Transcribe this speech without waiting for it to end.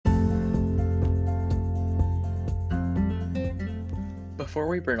Before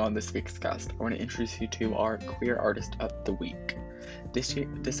we bring on this week's guest, I want to introduce you to our Queer Artist of the Week. This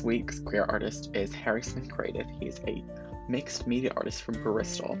week's queer artist is Harry Smith Creative. He's a mixed media artist from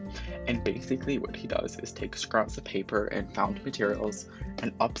Bristol, and basically what he does is take scraps of paper and found materials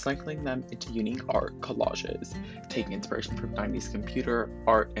and upcycling them into unique art collages, taking inspiration from 90s computer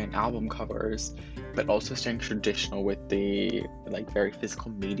art and album covers, but also staying traditional with the very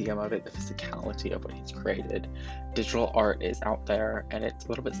physical medium of it, the physicality of what he's created. Digital art is out there and it's a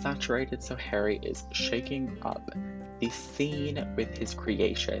little bit saturated, so Harry is shaking up the scene with his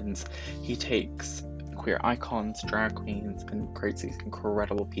creations. He takes queer icons, drag queens, and creates these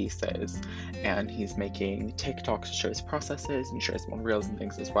incredible pieces. And he's making TikToks to show his processes, and he shows them on Reels and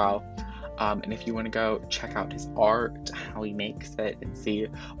things as well. And if you want to go check out his art, how he makes it, and see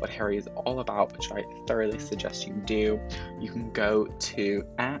what Harry is all about, which I thoroughly suggest you do, you can go to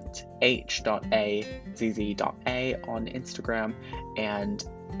 @h.azz.a on Instagram, and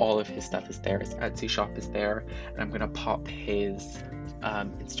all of his stuff is there. His Etsy shop is there, and I'm going to pop his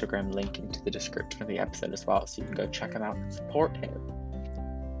Instagram link into the description of the episode as well, so you can go check him out and support him.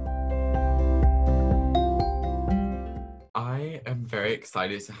 I am very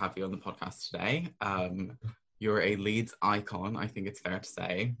excited to have you on the podcast today. You're a Leeds icon, I think it's fair to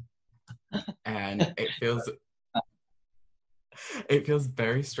say, and it feels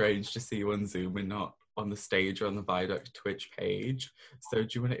very strange to see you on Zoom and not on the stage or on the Viaduct Twitch page. So do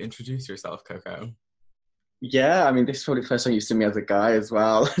you want to introduce yourself, Coco? Yeah, I mean, this is probably the first time you've seen me as a guy as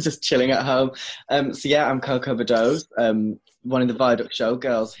well, just chilling at home. So yeah, I'm Coco Bedoes, one of the Viaduct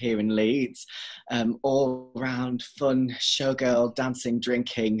showgirls here in Leeds. All round fun showgirl, dancing,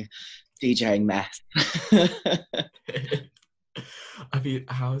 drinking, DJing mess. I mean,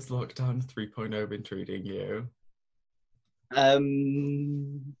 how has lockdown 3.0 been treating you?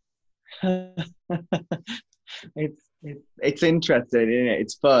 It's interesting, isn't it?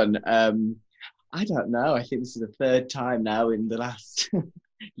 It's fun. I don't know. I think this is the third time now in the last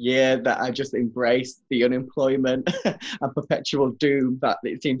year that I just embraced the unemployment and perpetual doom that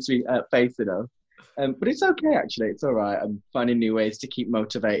it seems to be facing us. But it's okay, actually. It's all right. I'm finding new ways to keep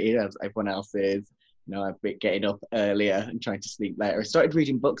motivated, as everyone else is. You know, I've been getting up earlier and trying to sleep later. I started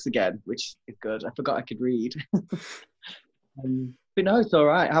reading books again, which is good. I forgot I could read. But no, it's all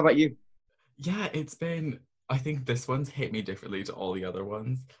right. How about you? Yeah, it's been... I think this one's hit me differently to all the other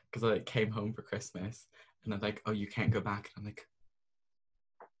ones, because I came home for Christmas and I'm like, oh, you can't go back. And I'm like,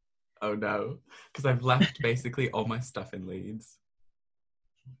 oh no, because I've left basically all my stuff in Leeds.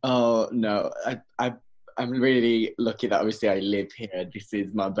 Oh no, I'm really lucky that obviously I live here. This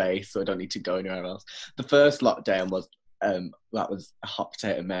is my base, so I don't need to go anywhere else. The first lockdown was that was a hot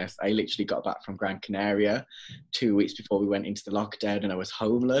potato mess. I literally got back from Gran Canaria 2 weeks before we went into the lockdown, and I was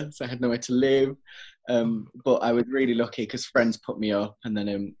homeless. I had nowhere to live. But I was really lucky because friends put me up, and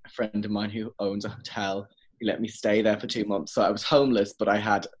then a friend of mine who owns a hotel, he let me stay there for 2 months. So I was homeless, but I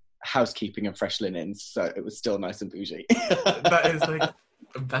had housekeeping and fresh linens, so it was still nice and bougie. That is like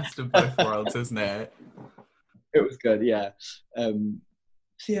the best of both worlds, isn't it? It was good, yeah. So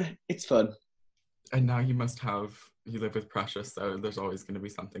yeah, it's fun. And now you live with Precious, so there's always going to be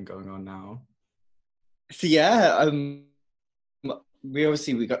something going on now. So yeah,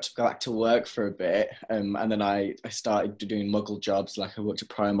 we got to go back to work for a bit, and then I started doing muggle jobs. Like I worked at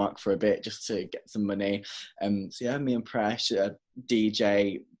Primark for a bit just to get some money. So yeah, me and Presh,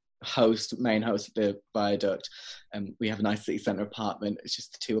 DJ, main host of the Viaduct, we have a nice city centre apartment. It's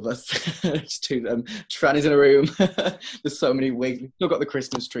just the two of us, just two trannies in a room. There's so many wigs. We've still got the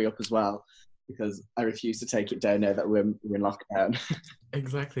Christmas tree up as well, because I refuse to take it down now that we're in lockdown.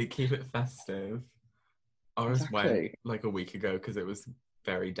 Exactly, keep it festive. Ours went like a week ago because it was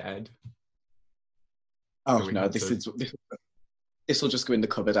very dead. Oh so no, this will just go in the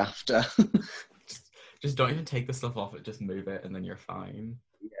cupboard after. just don't even take the stuff off it, just move it and then you're fine.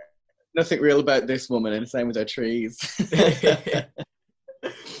 Yeah. Nothing real about this woman, and same with her trees.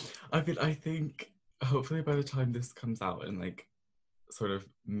 I think hopefully by the time this comes out in like sort of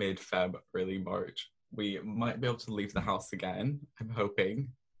mid-Feb, early March, we might be able to leave the house again. I'm hoping,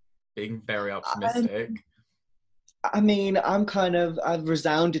 being very optimistic. I mean, I've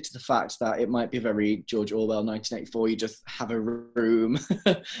resounded to the fact that it might be very George Orwell 1984. You just have a room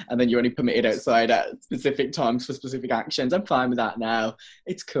and then you're only permitted outside at specific times for specific actions. I'm fine with that now.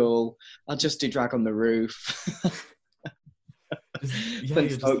 It's cool. I'll just do drag on the roof.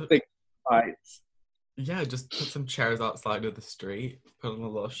 Just put some chairs outside of the street, put on a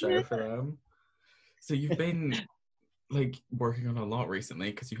little show for them. So you've been like working on a lot recently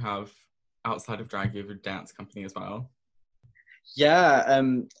because you have, outside of drag, you have a dance company as well. Yeah,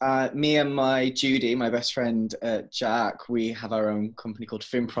 me and my Judy, my best friend Jack, we have our own company called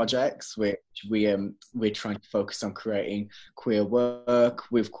Film Projects, which we're trying to focus on creating queer work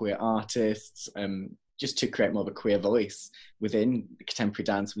with queer artists, just to create more of a queer voice within contemporary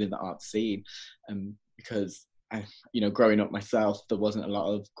dance, within the art scene, because growing up myself, there wasn't a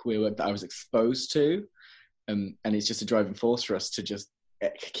lot of queer work that I was exposed to, and it's just a driving force for us to just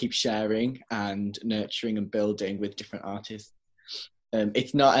keep sharing and nurturing and building with different artists.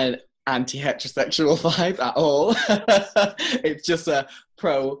 It's not an anti-heterosexual vibe at all. It's just a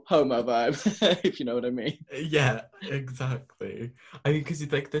pro-homo vibe, if you know what I mean. Yeah, exactly. I mean,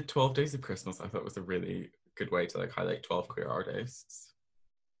 because like the 12 Days of Christmas, I thought was a really good way to like highlight 12 queer artists.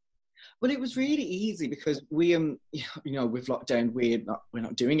 Well, it was really easy because with lockdown, we're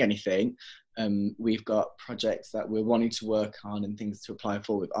not doing anything. We've got projects that we're wanting to work on and things to apply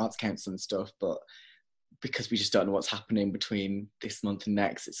for with Arts Council and stuff, but because we just don't know what's happening between this month and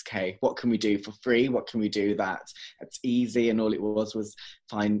next, it's okay. What can we do for free? What can we do that's easy? And all it was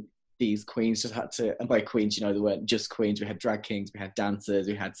find these queens. Just had to, and by queens, they weren't just queens. We had drag kings, we had dancers,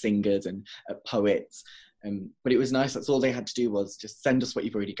 we had singers and poets. But it was nice. That's all they had to do was just send us what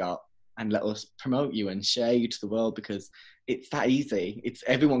you've already got and let us promote you and share you to the world, because it's that easy. It's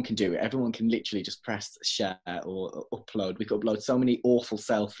everyone can do it. Everyone can literally just press share or upload. We could upload so many awful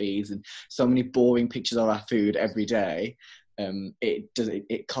selfies and so many boring pictures of our food every day.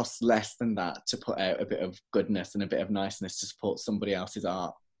 It costs less than that to put out a bit of goodness and a bit of niceness to support somebody else's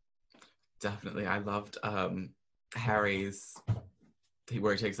art. Definitely. I loved Harry's,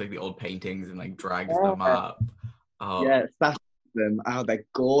 where he takes like the old paintings and like drags them up. Yeah, them. Oh, they're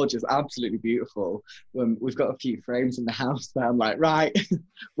gorgeous, absolutely beautiful. We've got a few frames in the house that I'm like, right,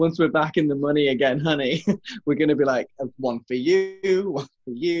 once we're back in the money again, honey, we're going to be like, one for you, one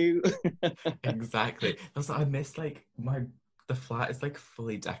for you. Exactly. That's what I miss. Like the flat is like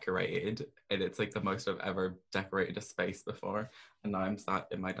fully decorated, and it's like the most I've ever decorated a space before. And now I'm sat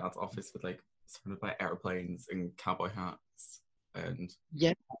in my dad's office with like surrounded by airplanes and cowboy hats, and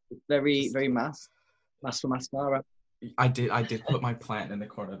yeah, very very mass for mascara. I did put my plant in the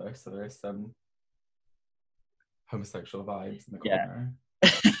corner though, so there's some homosexual vibes in the corner.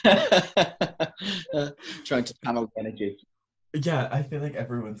 Trying to channel the energy. Yeah, I feel like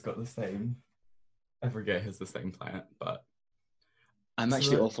everyone's got the same. Every gay has the same plant, but I'm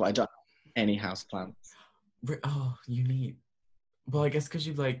actually awful. I don't have any house plants. Oh, you need. Well, I guess because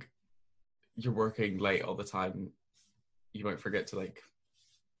you're working late all the time, you won't forget to like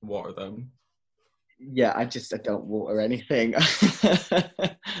water them. Yeah, I don't water anything.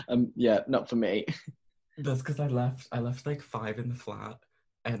 Yeah, not for me. That's because I left like 5 in the flat,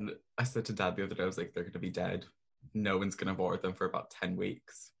 and I said to Dad the other day, I was like, they're gonna be dead. No one's gonna water them for about 10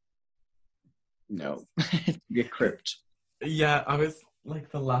 weeks. No, you're crypt. Yeah, I was like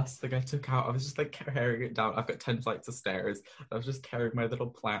the last thing I took out. I was just like carrying it down. I've got 10 flights of stairs. I was just carrying my little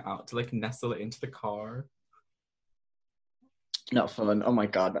plant out to like nestle it into the car. Not fun. Oh my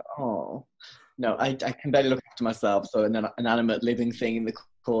god. Oh no, I can barely look after myself. So an inanimate living thing in the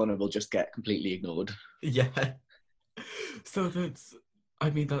corner will just get completely ignored. Yeah. So that's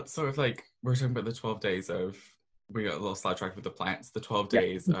sort of like, we're talking about the 12 days of, we got a little sidetracked with the plants, the 12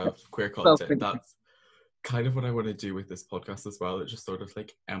 days of queer content. That's kind of what I want to do with this podcast as well. It just sort of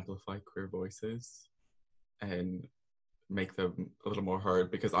like amplify queer voices and make them a little more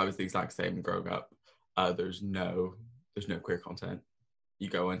heard, because I was the exact same growing up. There's no queer content. You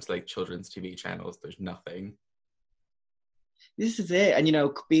go into like children's TV channels, there's nothing. This is it.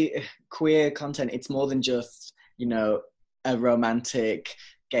 And queer content, it's more than just a romantic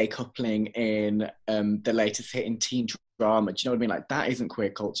gay coupling in the latest hit in teen drama. Do you know what I mean? Like, that isn't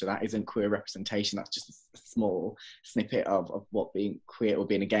queer culture. That isn't queer representation. That's just a small snippet of what being queer or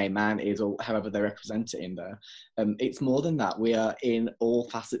being a gay man is, or however they represent it in there. It's more than that. We are in all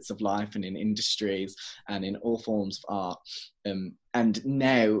facets of life and in industries and in all forms of art. And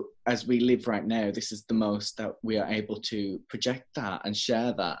now, as we live right now, this is the most that we are able to project that and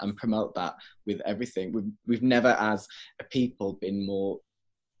share that and promote that with everything. We've never, as a people,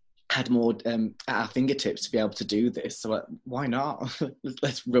 had more at our fingertips to be able to do this. So why not?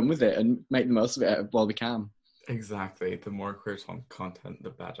 Let's run with it and make the most of it while we can. Exactly. The more queer content,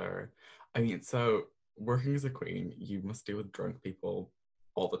 the better. I mean, so working as a queen, you must deal with drunk people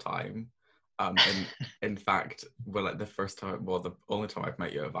all the time. And in fact, the only time I've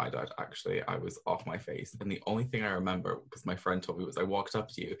met you at Viaduct, actually, I was off my face. And the only thing I remember, because my friend told me, was I walked up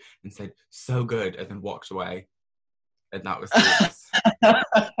to you and said, "So good," and then walked away. And that was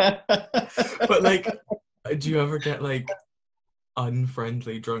But like, do you ever get like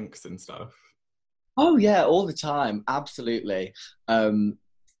unfriendly drunks and stuff? Oh yeah, all the time, absolutely. Um,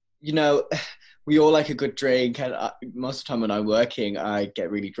 you know, we all like a good drink, and most of the time when I'm working, I get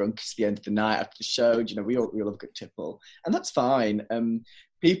really drunk at the end of the night after the show. You know, we all have a good tipple, and that's fine.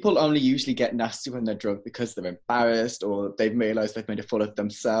 People only usually get nasty when they're drunk because they're embarrassed or they've realised they've made a fool of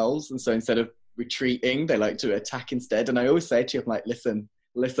themselves, and so instead of retreating, they like to attack instead. And I always say to you, I'm like, listen,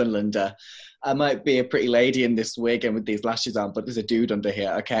 Linda, I might be a pretty lady in this wig and with these lashes on, but there's a dude under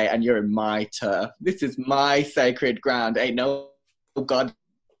here, okay? And you're in my turf. This is my sacred ground. Ain't no God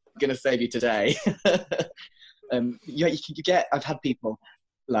gonna save you today. You get. I've had people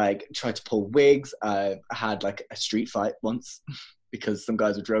like try to pull wigs. I had like a street fight once because some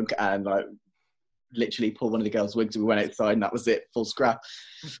guys were drunk and like literally pulled one of the girls' wigs. We went outside and that was it, full scrap.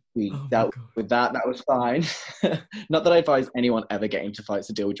 We Oh my dealt god. with that. That was fine. Not that I advise anyone ever getting into fights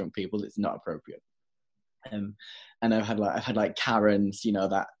to deal with drunk people. It's not appropriate. Um, and I've had like Karens, you know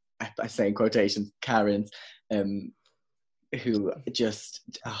that I say in quotations, Karens, um, who just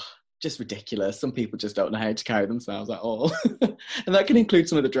ridiculous. Some people just don't know how to carry themselves at all, and that can include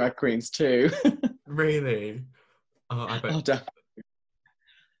some of the drag queens too. Really? Oh, I bet. Oh, definitely.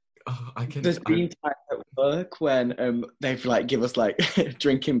 Oh, I can. There's been times at work when they've like give us like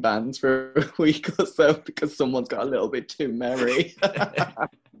drinking bans for a week or so because someone's got a little bit too merry. Oh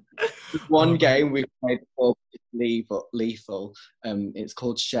One my. game we've played before, lethal. It's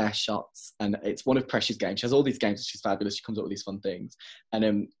called Share Shots, and it's one of Precious' games. She has all these games, and she's fabulous. She comes up with these fun things,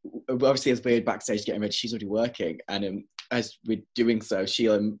 and obviously as we're backstage getting ready, she's already working, and as we're doing so,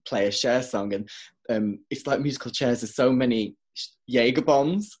 she'll play a Cher song, and it's like musical chairs. There's so many Jaeger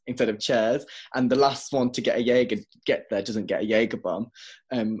bombs instead of chairs, and the last one to get a Jaeger get there doesn't get a Jaeger bomb.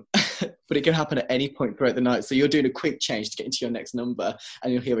 But it can happen at any point throughout the night. So you're doing a quick change to get into your next number,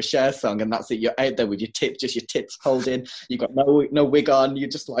 and you'll hear a Cher song, and that's it. You're out there with your tips, just your tips holding. You've got no wig on. You're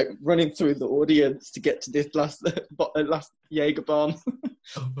just like running through the audience to get to this last Jaeger bomb.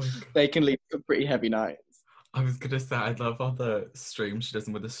 Oh my god. They can lead to pretty heavy nights. I was gonna say I love all the streams she does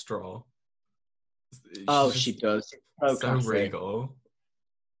them with a straw. Oh, She's she just does. So so classic. regal.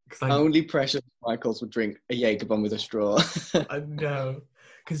 Because I Only Precious Michaels would drink a Jaeger bomb with a straw. I know.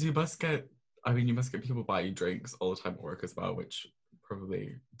 Because you must get. I mean, you must get people buy you drinks all the time at work as well, which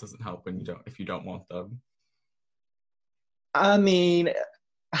probably doesn't help when you don't if you don't want them. I mean,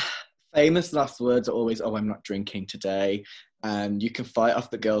 famous last words are always, "Oh, I'm not drinking today," and you can fight off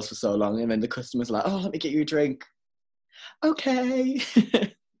the girls for so long, and then the customer's like, "Oh, let me get you a drink." Okay.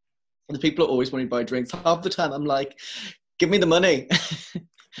 The people are always wanting to buy drinks. Half the time, I'm like, "Give me the money.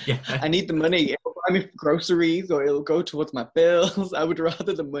 Yeah. I need the money. It'll buy me groceries, or it'll go towards my bills. I would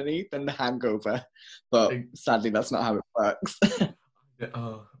rather the money than the hangover." But sadly, that's not how it works.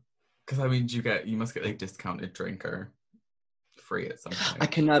 Oh, because I mean, you must get like discounted drink or free at some I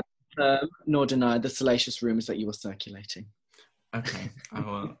point. cannot confirm nor deny the salacious rumors that you were circulating. Okay, I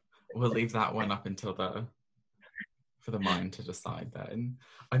will. We'll leave that one up until the for the mind to decide. Then,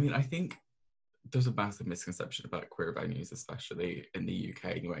 I mean, I think there's a massive misconception about queer venues, especially in the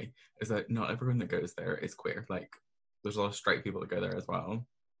UK. Anyway, is that not everyone that goes there is queer. Like, there's a lot of straight people that go there as well.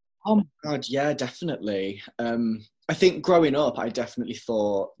 Oh my God, yeah, definitely. I think growing up, I definitely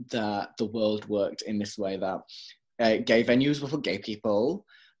thought that the world worked in this way that gay venues were for gay people.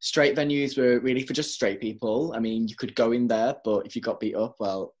 Straight venues were really for just straight people. I mean, you could go in there, but if you got beat up,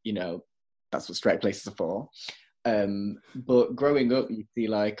 well, you know, that's what straight places are for. But growing up, you see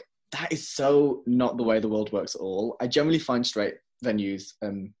like that is so not the way the world works at all. I generally find straight venues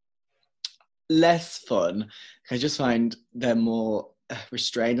less fun. I just find they're more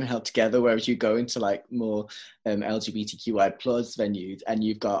restrained and held together. Whereas you go into like more LGBTQI plus venues, and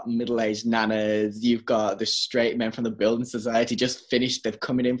you've got middle-aged nanas, you've got the straight men from the building society just finished. They've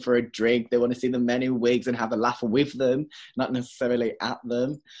coming in for a drink. They want to see the men in wigs and have a laugh with them, not necessarily at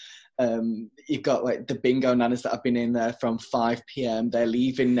them. You've got like the bingo nanas that have been in there from 5 p.m. They're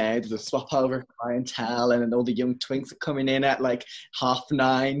leaving now. There's a swap over clientele, and then all the young twinks are coming in at like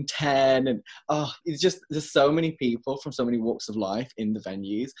 9:30, 10. And oh, it's just there's so many people from so many walks of life in the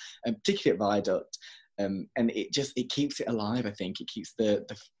venues, and particularly at Viaduct. And it keeps it alive. I think it keeps the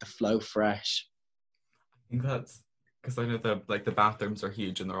flow fresh. I think that's because I know the bathrooms are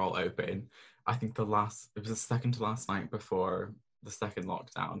huge and they're all open. I think it was the second to last night before the second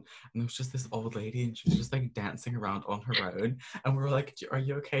lockdown, and there was just this old lady, and she was just like dancing around on her own, and we were like, "Are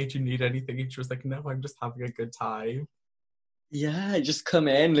you okay? Do you need anything?" And she was like, "No, I'm just having a good time." Yeah, just come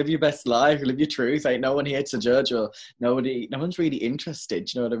in, live your best life, live your truth. Ain't no one here to judge, or no one's really interested.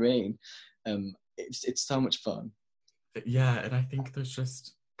 Do you know what I mean? It's so much fun. Yeah, and I think there's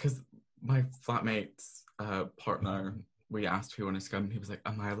just because my flatmate's partner, we asked if he wanted to come, and he was like,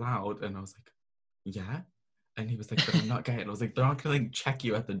 "Am I allowed?" And I was like, yeah. And he was like, but I'm not gay. And I was like, they're not gonna like check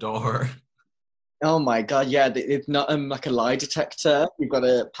you at the door. Oh my God, yeah, it's not like a lie detector. You've got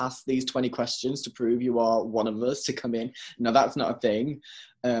to pass these 20 questions to prove you are one of us to come in. No, that's not a thing.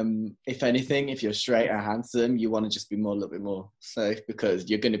 If anything, if you're straight or handsome, you want to just be more, a little bit more safe because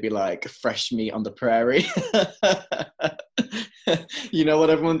you're going to be like fresh meat on the prairie. You know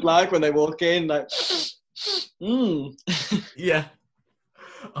what everyone's like when they walk in, like, mm. Yeah.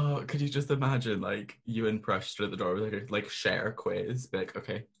 Oh, could you just imagine like you and Presh stood at the door with like share quiz? Be like,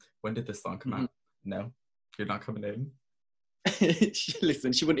 okay, when did this song come out? No, you're not coming in.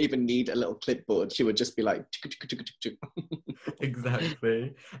 Listen, she wouldn't even need a little clipboard. She would just be like,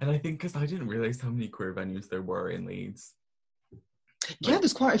 Exactly. And I think because I didn't realize how many queer venues there were in Leeds. yeah,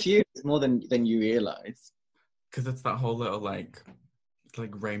 there's quite a few, more than you realise. Because it's that whole little like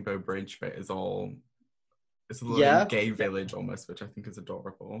Rainbow Bridge bit is all, it's a little Yeah. gay village almost, which I think is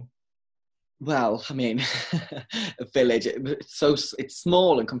adorable. Well, I mean, a village, it's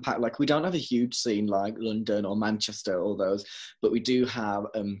small and compact. Like, we don't have a huge scene like London or Manchester, all those, but we do have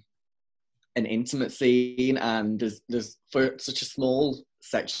an intimate scene, and there's for such a small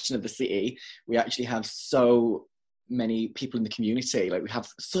section of the city, we actually have so many people in the community. Like, we have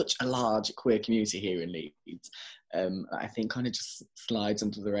such a large queer community here in Leeds. I think kind of just slides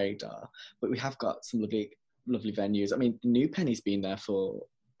under the radar, but we have got some lovely venues. I mean, the New Penny's been there for,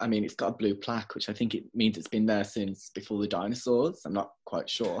 I mean, it's got a blue plaque, which I think it means it's been there since before the dinosaurs. I'm not quite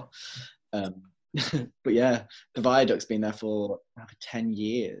sure. But yeah, the Viaduct's been there for over 10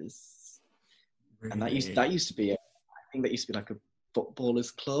 years. Really? And that used to be, I think that used to be like a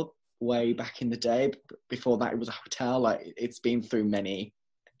footballers club way back in the day. Before that, it was a hotel. Like, it's been through many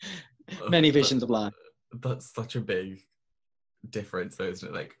visions of life. That's such a big difference, though, isn't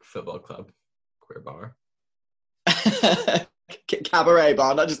it? Like, football club, queer bar. Cabaret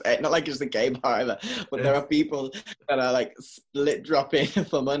bar, not like just a gay bar either, but there are people that are like split dropping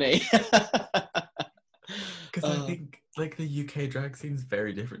for money. Because I think like the UK drag scene is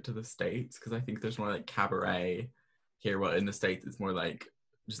very different to the States, because I think there's more like cabaret here, what in the States it's more like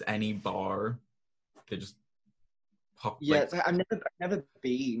just any bar, they just pop. Yeah, like, I've never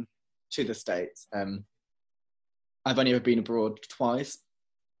been to the States. I've only ever been abroad twice.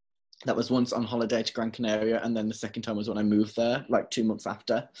 That was once on holiday to Gran Canaria, and then the second time was when I moved there, like 2 months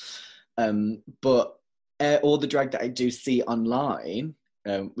after. But all the drag that I do see online,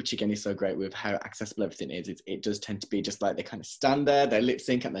 which again is so great with how accessible everything is, it does tend to be just like they kind of stand there, they lip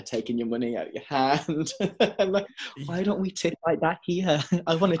sync, and they're taking your money out of your hand. I'm like, why don't we tip like that here?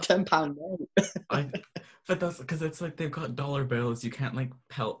 I want a £10 note. But that's because it's like they've got dollar bills. You can't like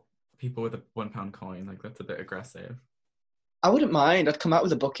pelt people with a £1 coin. Like, that's a bit aggressive. I wouldn't mind. I'd come out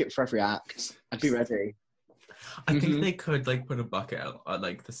with a bucket for every act. I'd be ready. I think they could like put a bucket at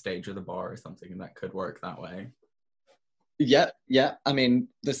like the stage of the bar or something, and that could work that way. Yeah. I mean,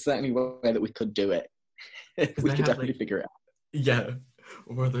 there's certainly a way that we could do it. We could definitely figure it out. Yeah.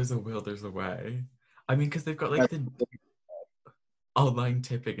 Where there's a will, there's a way. I mean, because they've got like the online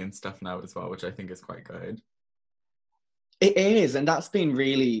tipping and stuff now as well, which I think is quite good. It is, and that's been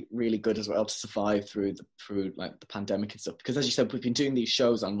really, really good as well to survive through like the pandemic and stuff. Because as you said, we've been doing these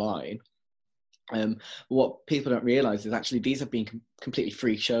shows online. What people don't realise is actually these have been completely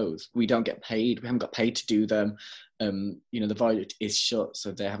free shows. We don't get paid. We haven't got paid to do them. The Viaduct is shut,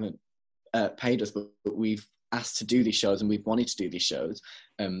 so they haven't paid us. But we've asked to do these shows, and we've wanted to do these shows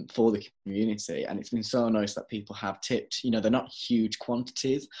for the community. And it's been so nice that people have tipped. They're not huge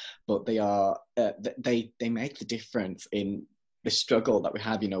quantities, but they are. They make the difference in the struggle that we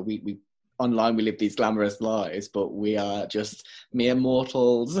have. We online we live these glamorous lives, but we are just mere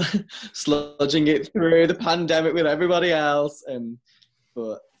mortals sludging it through the pandemic with everybody else.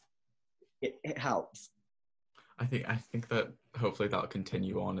 But it helps. I think that hopefully that'll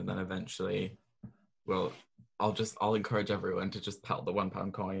continue on, and then eventually, well, I'll encourage everyone to just pelt the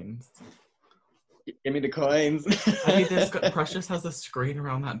 £1 coins. Give me the coins. I mean, Precious has a screen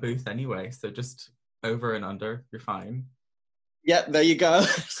around that booth anyway, so just over and under, you're fine. Yeah, there you go.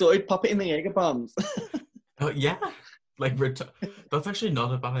 So pop it in the Jaeger bombs. Oh yeah, like that's actually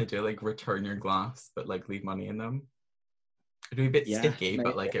not a bad idea. Like, return your glass, but like leave money in them. It'd be a bit sticky, maybe.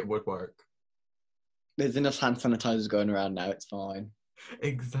 But like it would work. There's enough hand sanitizers going around now. It's fine.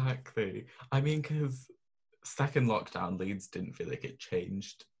 Exactly. I mean, because second lockdown, Leeds didn't feel like it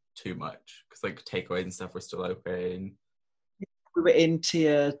changed too much, because like takeaways and stuff were still open. We were in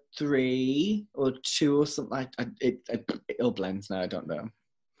tier 3 or 2 or something. It all blends now. I don't know.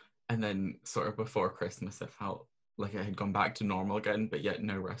 And then sort of before Christmas, it felt like it had gone back to normal again, but yet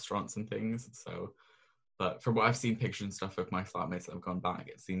no restaurants and things. So, but from what I've seen pictures and stuff of my flatmates that have gone back,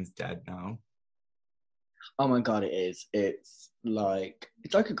 it seems dead now. Oh my god, it is. It's like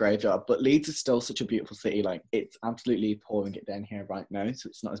a graveyard, but Leeds is still such a beautiful city. Like it's absolutely pouring it down here right now, so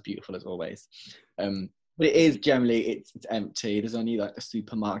it's not as beautiful as always. But it is generally it's empty. There's only like the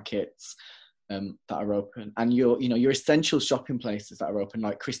supermarkets that are open, and your essential shopping places that are open,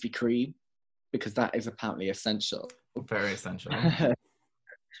 like Krispy Kreme, because that is apparently essential. Very essential.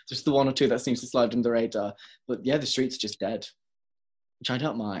 Just the one or two that seems to slide under the radar. But yeah, the streets are just dead, which I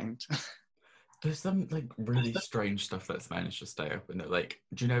don't mind. There's some like really strange stuff that's managed to stay open. That, like,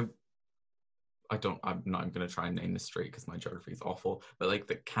 do you know? I'm not going to try and name the street because my geography is awful. But like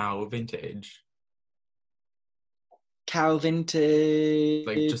the Cow Vintage, Cow Vintage,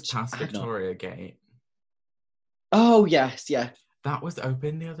 like just past Victoria Gate. Oh yes, yeah. That was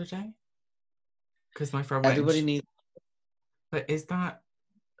open the other day. Because my friend went. Everybody needs. But is that?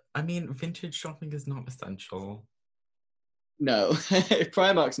 I mean, vintage shopping is not essential. No, if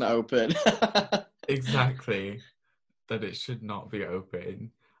Primark's not open. Exactly. That it should not be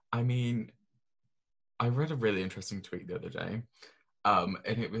open. I mean, I read a really interesting tweet the other day, and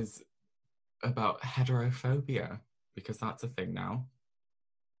it was about heterophobia, because that's a thing now.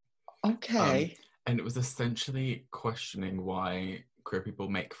 Okay. And it was essentially questioning why queer people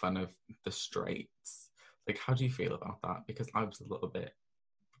make fun of the straights. Like, how do you feel about that? Because I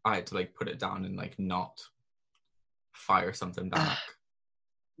had to like put it down and like not fire something back.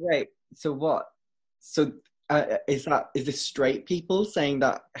 Right. So what? So is this straight people saying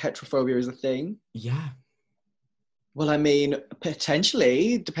that heterophobia is a thing? Yeah. Well, I mean,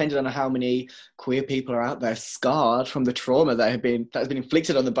 potentially, depending on how many queer people are out there scarred from the trauma that has been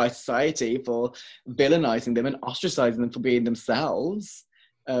inflicted on them by society for villainizing them and ostracizing them for being themselves,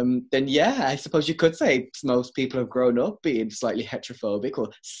 then yeah, I suppose you could say most people have grown up being slightly heterophobic or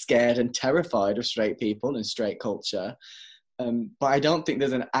scared and terrified of straight people and straight culture. But I don't think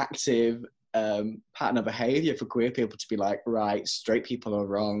there's an active pattern of behavior for queer people to be like, right, straight people are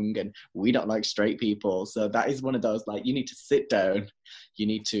wrong and we don't like straight people. So that is one of those, like, you need to sit down, you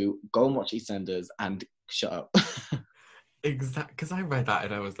need to go and watch EastEnders and shut up. Exactly, because I read that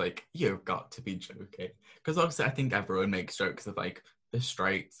and I was like, you've got to be joking. Because obviously I think everyone makes jokes of like the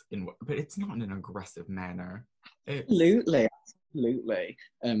straights, but it's not in an aggressive manner. Absolutely.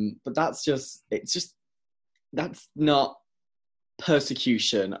 But that's not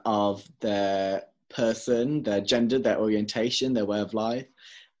persecution of their person, their gender, their orientation, their way of life.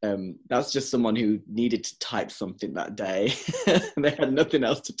 That's just someone who needed to type something that day. They had nothing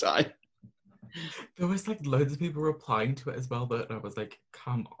else to type. There was like loads of people replying to it as well, but I was like,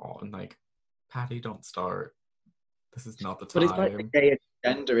 come on, like, Patty, don't start. This is not the time. But it's like the gay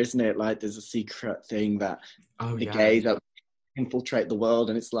agenda, isn't it? Like there's a secret thing that gays that infiltrate the world,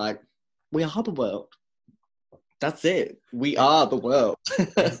 and it's like, we are the world. That's it. We are the world.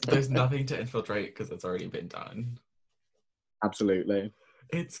 There's nothing to infiltrate because it's already been done. Absolutely.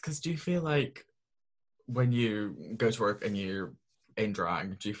 It's because, do you feel like when you go to work and you're in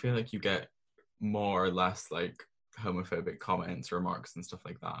drag, do you feel like you get more or less like homophobic comments, remarks and stuff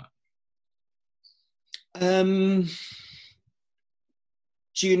like that?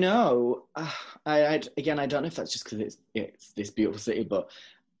 Do you know, I don't know if that's just because it's this beautiful city, but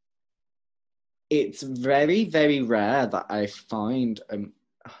it's very, very rare that I find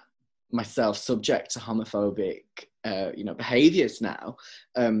myself subject to homophobic, behaviours now.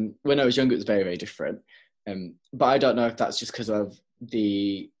 When I was younger, it was very, very different. But I don't know if that's just because of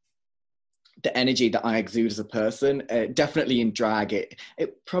the energy that I exude as a person. Definitely in drag, it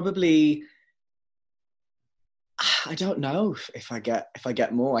probably. I don't know if I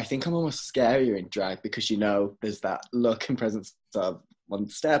get more. I think I'm almost scarier in drag because there's that look and presence of one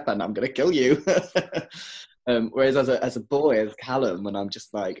step and I'm gonna kill you. Whereas as a boy, as Callum, when I'm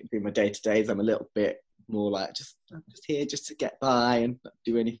just like doing my day-to-days, I'm a little bit more like I'm just here just to get by and not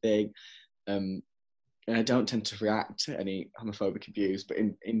do anything. And I don't tend to react to any homophobic abuse. But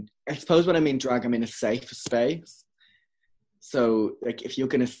I suppose when I'm in drag, I'm in a safer space. So like if you're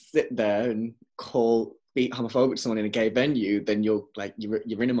gonna sit there and be homophobic to someone in a gay venue, then you're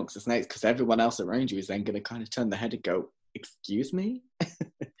in amongst the snakes because everyone else around you is then going to kind of turn their head and go, excuse me?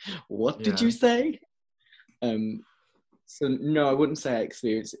 What did you say? So no, I wouldn't say I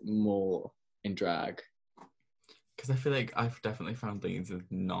experience it more in drag. Because I feel like I've definitely found Leeds is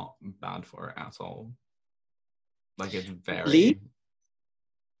not bad for it at all. Like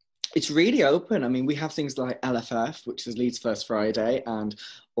it's really open. I mean, we have things like LFF, which is Leeds First Friday, and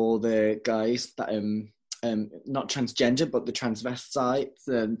all the guys that not transgender, but the transvestites,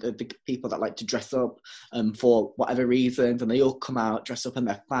 the people that like to dress up for whatever reasons, and they all come out, dress up, and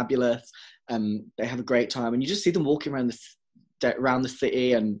they're fabulous. They have a great time, and you just see them walking around around the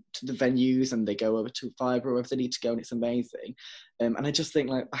city and to the venues, and they go over to Fibre or wherever they need to go, and it's amazing. And I just think,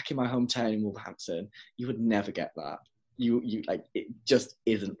 like, back in my hometown in Wolverhampton, you would never get that. You like, it just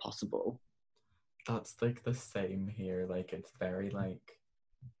isn't possible. That's like the same here. Like, it's very like,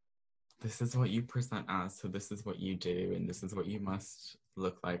 this is what you present as, so this is what you do, and this is what you must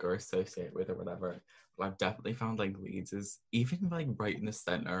look like or associate with or whatever. But I've definitely found like Leeds is even like right in the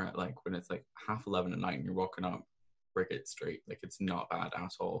centre at like when it's like 11:30 at night and you're walking up Briggate Street. Like, it's not bad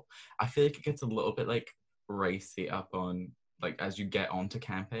at all. I feel like it gets a little bit like racy up on like as you get onto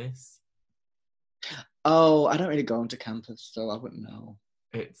campus. Oh, I don't really go onto campus, so I wouldn't know.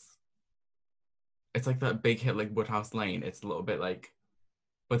 It's like that big hit like Woodhouse Lane. It's a little bit like,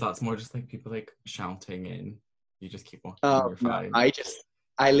 but that's more just like people like shouting and you just keep walking and you're fine.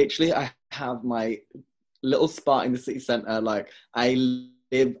 I have my little spot in the city centre. Like, I'm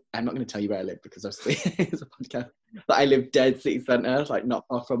not going to tell you where I live because obviously it's a podcast, but I live dead city centre, like not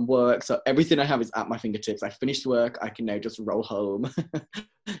far from work. So everything I have is at my fingertips. I finished work, I can now just roll home,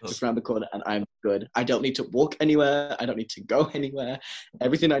 just around the corner, and I'm good. I don't need to walk anywhere. I don't need to go anywhere.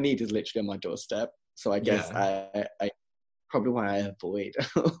 Everything I need is literally on my doorstep. So I guess I probably why I avoid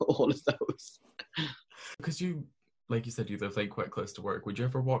all of those. Because you, like you said, you live like quite close to work. Would you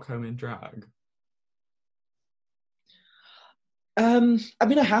ever walk home in drag? I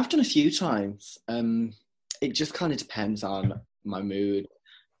mean, I have done a few times. It just kind of depends on my mood.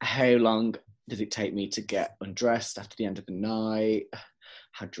 How long does it take me to get undressed after the end of the night?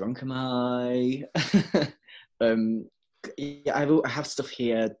 How drunk am I? Yeah, I have stuff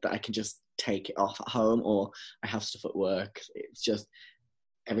here that I can just take it off at home, or I have stuff at work. It's just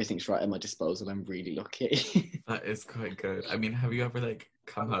everything's right at my disposal. I'm really lucky. That is quite good. I mean, have you ever like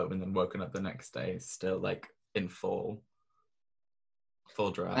come home and then woken up the next day still like in full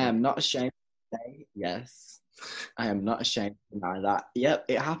drag? I am not ashamed to say yes. I am not ashamed to deny that. Yep,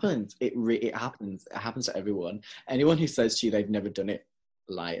 it happens. It happens. It happens to everyone. Anyone who says to you they've never done it,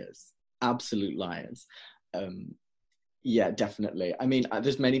 liars. Absolute liars. Yeah, definitely. I mean,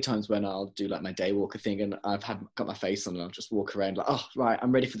 there's many times when I'll do like my day walker thing and got my face on and I'll just walk around like, oh, right,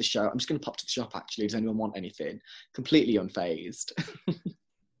 I'm ready for the show. I'm just going to pop to the shop, actually. Does anyone want anything? Completely unfazed.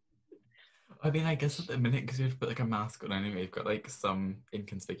 I mean, I guess at the minute, because you have to put like a mask on anyway, you've got like some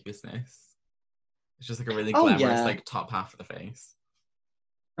inconspicuousness. It's just like a really glamorous like top half of the face.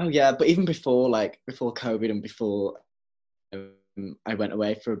 Oh yeah, but even before COVID and before I went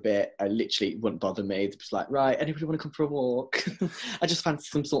away for a bit, I literally wouldn't bother me. It was like, right, anybody want to come for a walk? I just fancy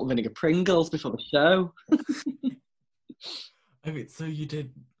some salt and vinegar Pringles before the show. I mean, so you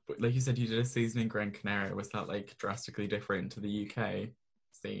did, like you said, you did a season in Gran Canaria. Was that like drastically different to the UK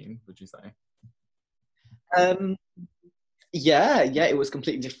scene, would you say? Yeah, it was a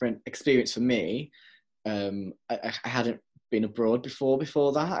completely different experience for me. I hadn't been abroad before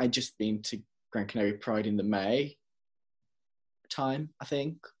that. I'd just been to Gran Canaria Pride in the May time, I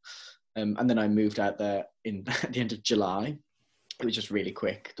think. And then I moved out there at the end of July. It was just really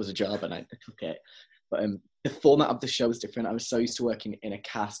quick. There was a job and I took it. But the format of the show was different. I was so used to working in a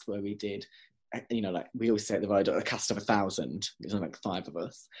cast where we did, you know, like we always say at the Viaduct, a cast of 1,000. There's only like 5 of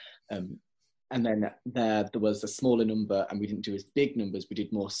us. And then there was a smaller number and we didn't do as big numbers. We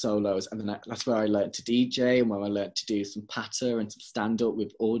did more solos. And then that's where I learned to DJ and where I learned to do some patter and some stand-up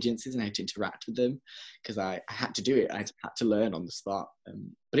with audiences and how to interact with them. Because I had to do it. I had to learn on the spot.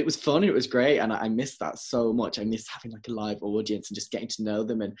 But it was fun. It was great. And I miss that so much. I miss having like a live audience and just getting to know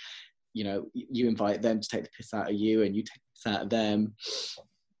them. And, you know, you invite them to take the piss out of you and you take the piss out of them.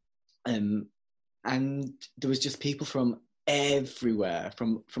 And there was just people from everywhere,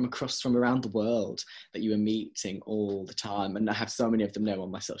 from around the world that you were meeting all the time, and I have so many of them now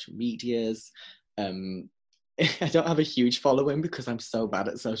on my social medias. I don't have a huge following because I'm so bad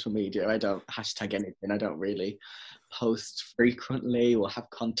at social media. I don't hashtag anything. I don't really post frequently or have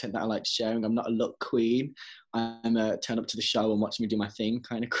content that I like sharing. I'm not a look queen. I'm a turn up to the show and watch me do my thing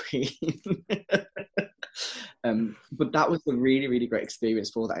kind of queen. But that was a really, really great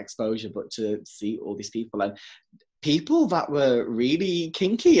experience for that exposure, but to see all these people and people that were really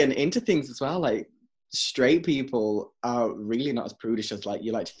kinky and into things as well. Like, straight people are really not as prudish as like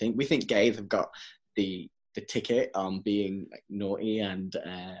you like to think. We think gays have got the ticket on being like naughty and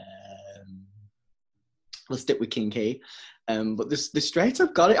we'll stick with kinky. But the straights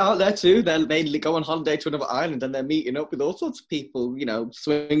have got it out there too. They go on holiday to another island and they're meeting up with all sorts of people, you know,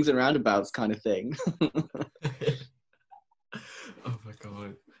 swings and roundabouts kind of thing. Oh my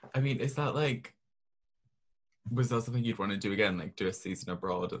God. I mean, is that like, was that something you'd want to do again, like do a season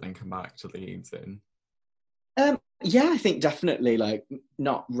abroad and then come back to Leeds? And yeah, I think definitely, like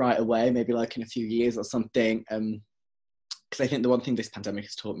not right away, maybe like in a few years or something. I think the one thing this pandemic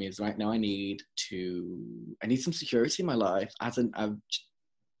has taught me is right now I need some security in my life. I've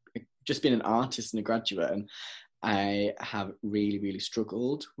just been an artist and a graduate, and I have really, really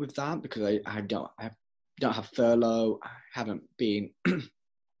struggled with that because I don't have furlough. I haven't been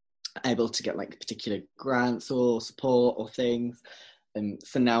able to get like particular grants or support or things. And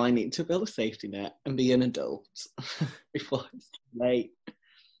so now I need to build a safety net and be an adult before it's too late.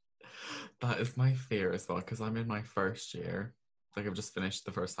 That is my fear as well, because I'm in my first year. Like, I've just finished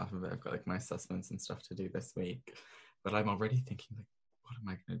the first half of it. I've got like my assessments and stuff to do this week. But I'm already thinking, like, what am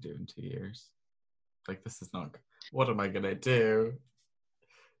I going to do in 2 years? Like, this is not, what am I going to do?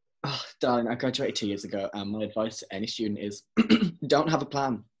 Oh, darling, I graduated 2 years ago, and my advice to any student is don't have a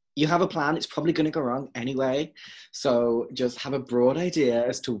plan. You have a plan, it's probably going to go wrong anyway. So just have a broad idea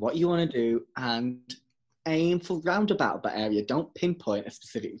as to what you want to do and aim for roundabout that area. Don't pinpoint a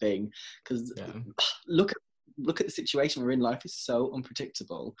specific thing, because look at the situation we're in. Life is so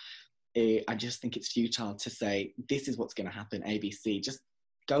unpredictable. I just think it's futile to say this is what's going to happen, ABC. Just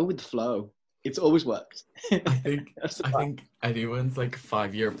go with the flow. It's always worked. I think anyone's like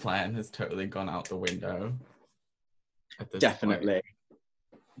 5-year plan has totally gone out the window at this Definitely point.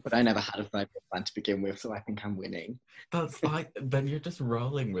 But I never had a 5-year plan to begin with, so I think I'm winning. That's fine. Then you're just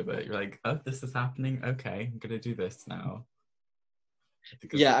rolling with it. You're like, oh, this is happening. Okay, I'm going to do this now.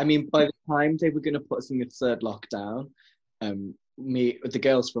 Yeah, I mean, by the time they were going to put us in the third lockdown, me with the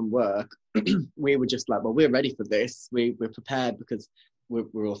girls from work, we were just like, well, we're ready for this. We're prepared because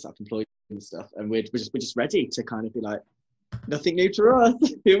we're all self-employed and stuff, and we're just ready to kind of be like, nothing new to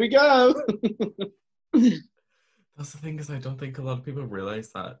us. Here we go. That's the thing, is I don't think a lot of people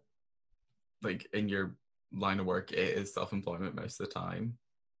realize that, like, in your line of work, it is self-employment most of the time.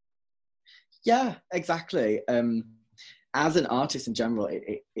 Yeah, exactly. As an artist in general,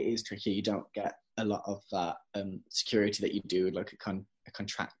 it is tricky. You don't get a lot of that security that you do, like a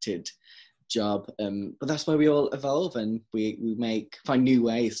contracted job. But that's why we all evolve, and we find new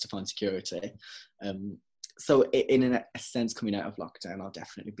ways to find security. So in a sense, coming out of lockdown, I'll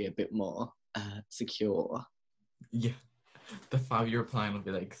definitely be a bit more secure. Yeah, the 5-year plan will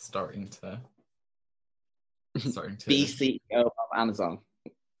be like starting to be CEO of Amazon.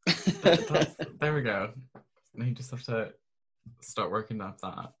 There we go. Now you just have to start working up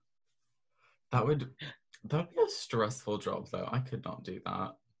that. That would be a stressful job, though. I could not do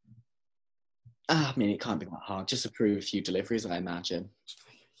that. I mean, it can't be that hard. Just approve a few deliveries, I imagine.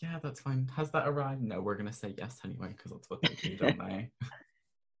 Yeah, that's fine. Has that arrived? No, we're gonna say yes anyway, because that's what they do, don't they?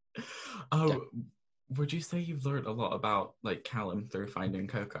 Oh, would you say you've learned a lot about like Callum through finding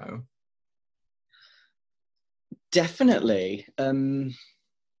Coco? Definitely.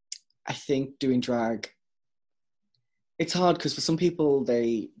 I think doing drag, it's hard because for some people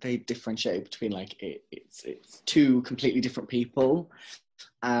they differentiate between like it's two completely different people,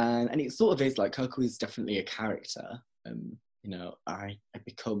 and it sort of is. Like, Coco is definitely a character. You know, I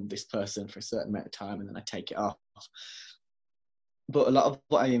become this person for a certain amount of time and then I take it off. But a lot of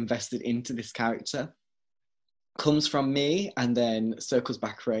what I invested into this character comes from me and then circles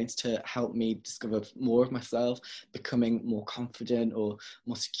back around to help me discover more of myself, becoming more confident or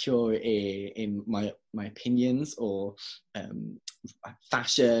more secure in my opinions, or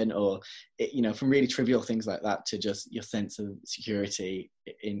fashion, or you know, from really trivial things like that to just your sense of security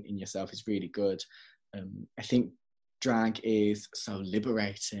in yourself is really good. I think drag is so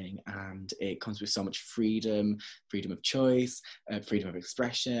liberating, and it comes with so much freedom of choice, freedom of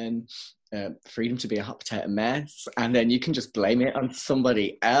expression, freedom to be a hot potato mess, and then you can just blame it on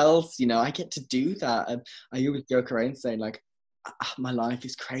somebody else. You know, I get to do that, and I always joke around saying like, my life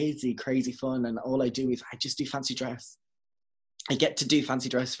is crazy fun, and all I do is I just do fancy dress. I get to do fancy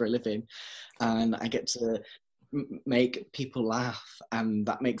dress for a living, and I get to make people laugh, and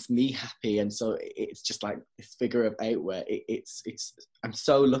that makes me happy. And so it's just like this figure of 8 where it's I'm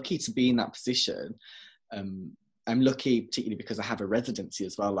so lucky to be in that position. I'm lucky particularly because I have a residency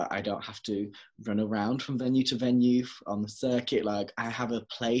as well. Like, I don't have to run around from venue to venue on the circuit. Like, I have a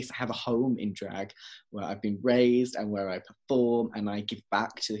place, I have a home in drag where I've been raised and where I perform, and I give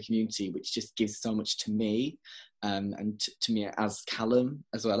back to the community, which just gives so much to me, and to me as Callum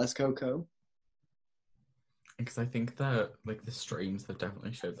as well as Coco. Because I think that like the streams have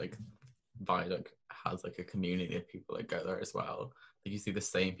definitely showed like Viaduct has like a community of people that go there as well. Like, you see the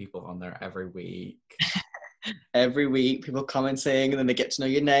same people on there every week. Every week, people commenting, and then they get to know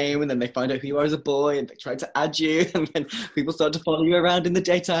your name, and then they find out who you are as a boy, and they try to add you, and then people start to follow you around in the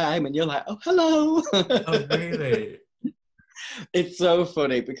daytime, and you're like, oh, hello. Oh, really? It's so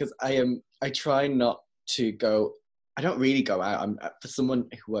funny because I try not to go I don't really go out. I'm for someone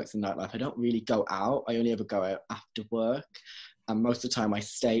who works in nightlife. I don't really go out. I only ever go out after work, and most of the time I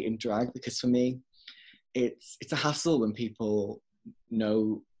stay in drag because for me, it's a hassle when people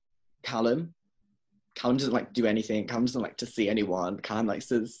know Callum. Callum doesn't like to do anything. Callum doesn't like to see anyone. Callum likes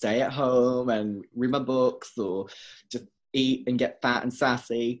to stay at home and read my books or just eat and get fat and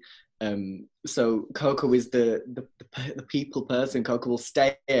sassy. So Coco is the people person. Coco will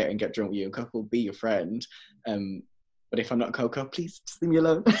stay here and get drunk with you. And Coco will be your friend. But if I'm not Coco, please just leave me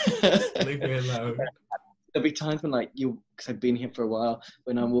alone. Leave me alone. There'll be times when because I've been here for a while,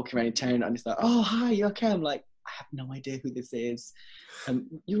 when I'm walking around in town and it's like, oh, hi, you okay? I'm like, I have no idea who this is.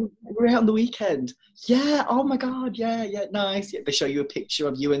 You were out on the weekend. Yeah, oh my God, yeah, nice. Yeah, they show you a picture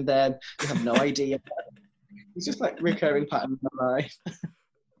of you and them. You have no idea. It's just like recurring pattern in my life.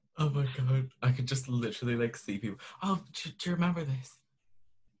 Oh my God, I could just literally like see people. Oh, do you remember this?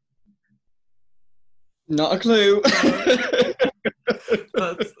 Not a clue.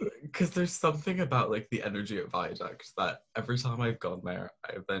 That's because there's something about like the energy at Viaduct that every time I've gone there,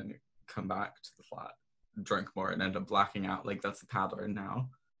 I've then come back to the flat, drink more, and end up blacking out. Like that's a pattern now.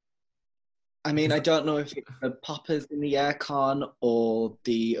 I mean, I don't know if it's the poppers in the aircon or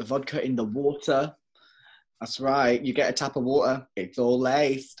the vodka in the water. That's right. You get a tap of water, it's all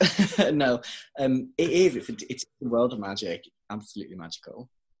laced. No, it is. It's a world of magic. Absolutely magical.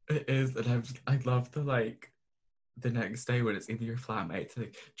 It is, and I love the next day when it's either your flatmates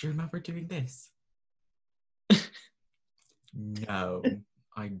like, do you remember doing this? No,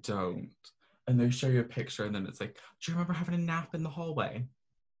 I don't. And they show you a picture and then it's like, do you remember having a nap in the hallway?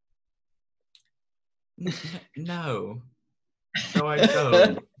 No, I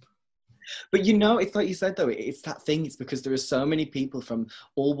don't. But it's like you said though, it's that thing. It's because there are so many people from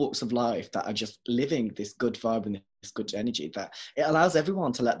all walks of life that are just living this good vibe and this good energy that it allows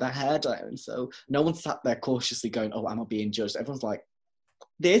everyone to let their hair down. So no one sat there cautiously going, oh, am I being judged? Everyone's like,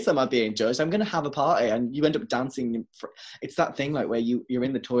 this, am I being judged? I'm going to have a party. And you end up dancing. It's that thing like where you're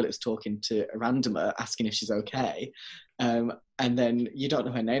in the toilets talking to a randomer, asking if she's okay. And then you don't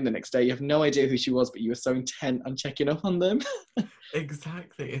know her name the next day. You have no idea who she was, but you were so intent on checking up on them.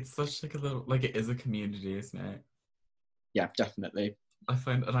 Exactly. It's such like a little, like it is a community, isn't it? Yeah, definitely. I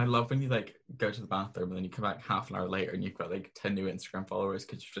find, and I love when you like go to the bathroom and then you come back half an hour later and you've got like 10 new Instagram followers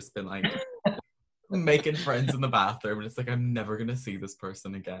because you've just been like making friends in the bathroom and it's like, I'm never going to see this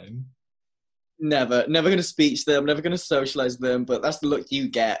person again. Never going to speak to them, never going to socialize them, but that's the look you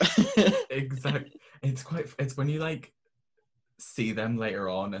get. Exactly. It's when you like see them later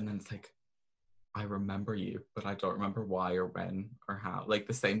on and then it's like, I remember you, but I don't remember why or when or how. Like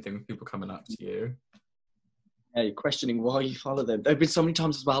the same thing with people coming up to you. Yeah, you're questioning why you follow them. There have been so many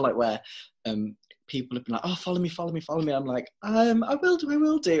times as well, like where people have been like, oh, follow me. I'm like, I will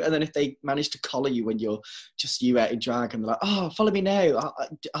do. And then if they manage to collar you when you're just you out in drag and they're like, oh, follow me now,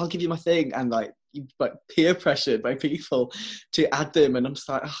 I'll give you my thing. And like, you like peer pressured by people to add them. And I'm just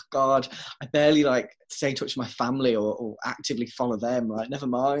like, oh God, I barely like stay in touch with my family or actively follow them. Like, never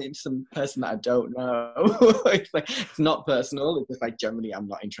mind some person that I don't know. It's not personal. It's just like, generally, I'm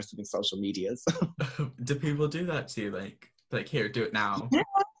not interested in social medias. Do people do that to you? Like here, do it now.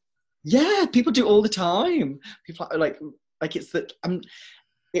 Yeah, people do all the time. People are like it's that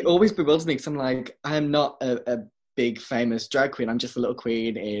it always bewilders me because I'm like, I am not a big famous drag queen. I'm just a little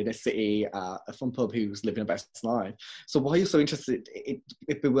queen in a city, a fun pub who's living her best life. So why you're so interested,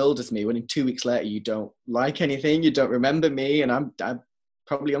 it bewilders me when in 2 weeks later you don't like anything, you don't remember me, and I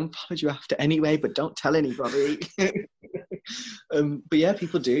probably unfollowed you after anyway, but don't tell anybody. But yeah,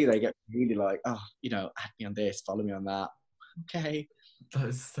 people do. They get really like, oh, add me on this, follow me on that. Okay. That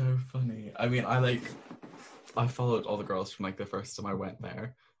is so funny. I mean, I followed all the girls from like the first time I went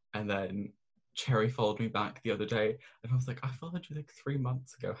there, and then Cherry followed me back the other day, and I was like, I followed you like 3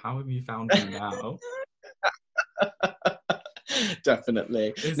 months ago. How have you found me now?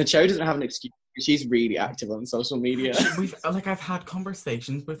 Definitely. Now, Cherry doesn't have an excuse. She's really active on social media. I've had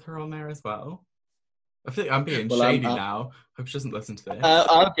conversations with her on there as well. I feel like I'm being shady now. Hope she doesn't listen to this.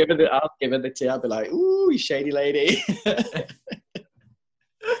 I'll give her the tea. I'll be like, ooh, you shady lady.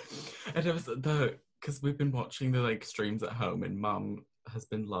 And it was because we've been watching the like streams at home, and Mum has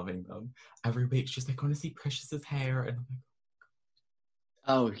been loving them. Every week she's like, I want to see Precious's hair, and I'm like,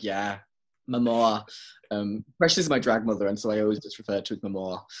 oh yeah, Mamoa. Precious is my drag mother, and so I always just refer to as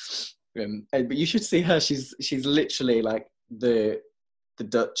Mamoa. But you should see her. She's literally like the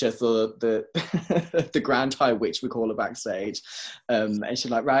Duchess or the the Grand High Witch, we call her backstage. And she's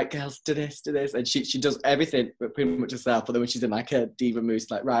like, right, girls, do this. And she does everything but pretty much herself. But then when she's in like a diva mood,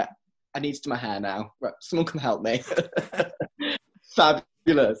 like, right, I need to do my hair now. Right, someone come help me. Fabulous.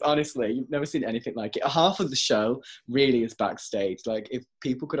 Fabulous. Honestly, you've never seen anything like it. Half of the show really is backstage. Like, if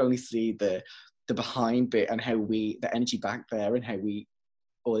people could only see the behind bit and how the energy back there and how we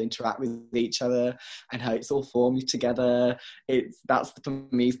all interact with each other and how it's all formed together. For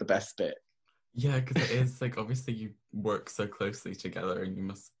me is the best bit. Yeah, because it is like, obviously you work so closely together, and you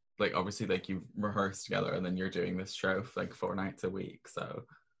must like, obviously, like, you rehearse together, and then you're doing this show for like 4 nights a week, so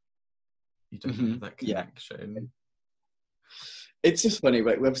you don't have that connection. Yeah. It's just funny,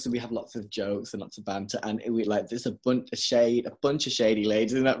 right? Obviously, we have lots of jokes and lots of banter, and we like there's a bunch of shady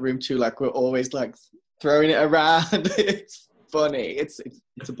ladies in that room too. Like, we're always like throwing it around. It's funny. It's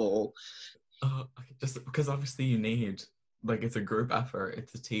a ball. Just because obviously you need, like, it's a group effort.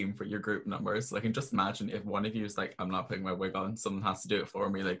 It's a team for your group numbers. Like, and just imagine if one of you is like, I'm not putting my wig on, someone has to do it for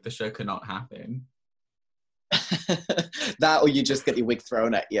me. Like, the show could not happen. That, or you just get your wig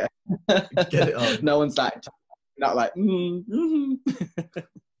thrown at you. Get it on. No one's that. Not like,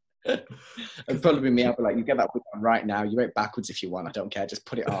 It'd probably be me. I'd be like, you get that wig on right now. You wait backwards if you want. I don't care. Just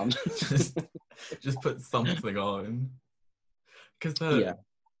put it on. just put something on. Because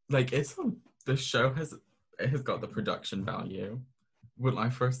the show has got the production value. When I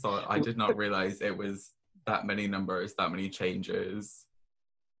first saw it, I did not realize it was that many numbers, that many changes.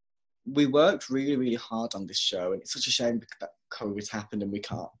 We worked really, really hard on this show, and it's such a shame that COVID's happened and we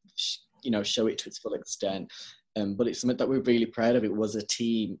can't, show it to its full extent. But it's something that we're really proud of. It was a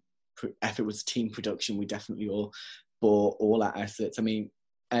team. If it was a team production, we definitely all bought all our assets. I mean,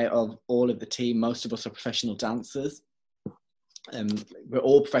 out of all of the team, most of us are professional dancers. We're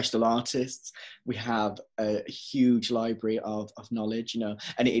all professional artists. We have a huge library of knowledge, and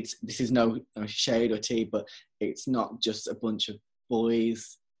this is no shade or tea, but it's not just a bunch of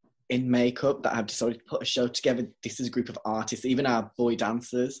boys in makeup that have decided to put a show together. This is a group of artists. Even our boy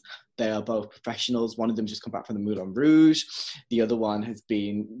dancers, they are both professionals. One of them just come back from the Moulin Rouge. The other one has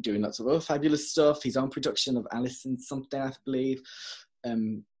been doing lots of other fabulous stuff. His own production of Alison something, I believe.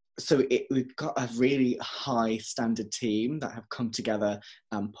 So we've got a really high standard team that have come together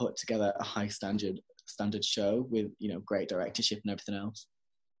and put together a high standard show with, great directorship and everything else.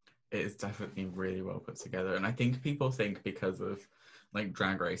 It is definitely really well put together. And I think people think because of like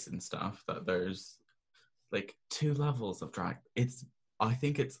Drag Race and stuff that there's like 2 levels of drag. I'm gonna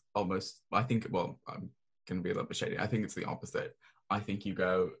be a little bit shady. I think it's the opposite. I think if you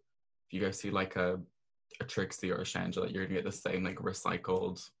go see like a Trixie or a Shangela, you're gonna get the same like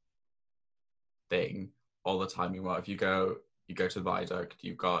recycled thing all the time. Meanwhile, if you go to the Viaduct,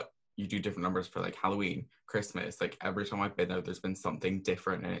 you do different numbers for like Halloween, Christmas. Like, every time I've been there, there's been something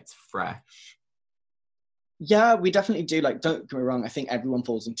different and it's fresh. Yeah, we definitely do. Like, don't get me wrong, I think everyone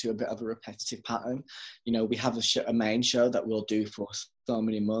falls into a bit of a repetitive pattern. We have a main show that we'll do for so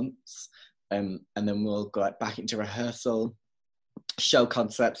many months, and then we'll go back into rehearsal, show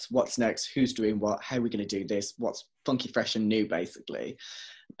concepts, what's next, who's doing what, how are we going to do this, what's funky, fresh and new, basically.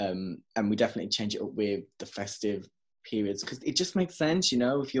 And we definitely change it up with the festive periods, because it just makes sense,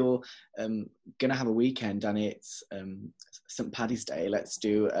 if you're gonna have a weekend and it's St. Paddy's Day, let's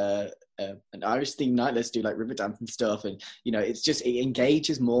do an Irish themed night, let's do like river dance and stuff, and it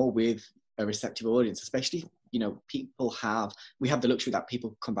engages more with a receptive audience, especially we have the luxury that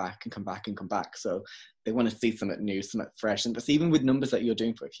people come back and come back and come back, so they want to see something new, something fresh. And that's even with numbers that you're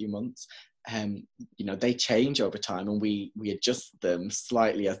doing for a few months. They change over time, and we adjust them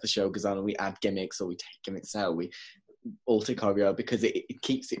slightly as the show goes on, and we add gimmicks, or we take gimmicks out, we alter choreo, because it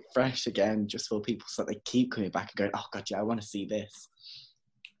keeps it fresh again, just for people, so they keep coming back and going, oh god, yeah, I want to see this.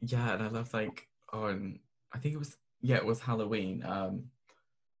 Yeah, and I love like, and I think it was Halloween. I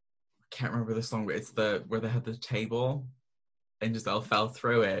can't remember the song, but it's where they had the table and Giselle fell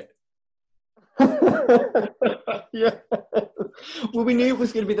through it. Yeah. Well, we knew it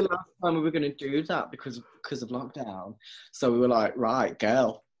was going to be the last time we were going to do that because of lockdown. So we were like, right,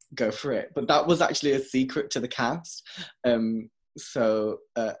 girl, go for it. But that was actually a secret to the cast. One of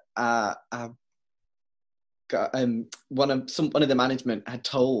the management had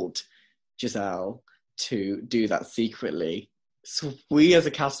told Giselle to do that secretly. So we as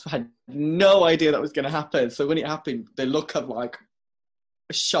a cast had no idea that was going to happen. So when it happened, the look of like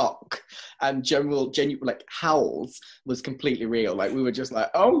shock and genuine like howls was completely real. Like, we were just like,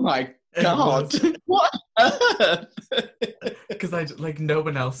 oh my god, what on earth? Because no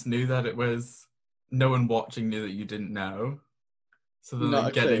one else knew that it was, no one watching knew that you didn't know, so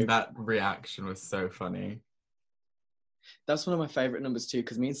then getting that reaction was so funny. That's one of my favourite numbers too,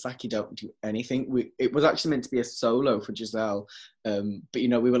 because me and Saki don't do anything. It was actually meant to be a solo for Giselle, but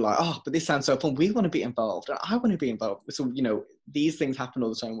we were like, oh, but this sounds so fun. We want to be involved, and I want to be involved. So these things happen all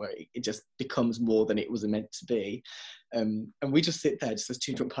the time where it just becomes more than it was meant to be. And we just sit there just as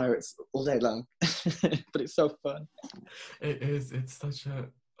two drunk pirates all day long. But it's so fun. It is. It's such a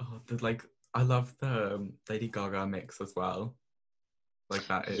like I love the Lady Gaga mix as well. Like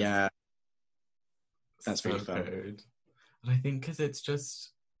that is that's so really fun. good. And I think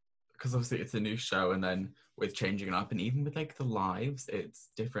because obviously it's a new show, and then with changing it up, and even with like the lives, it's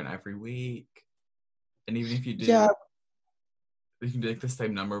different every week. And even if you do, you can do like the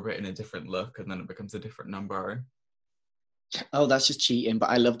same number but in a different look, and then it becomes a different number. Oh, that's just cheating, but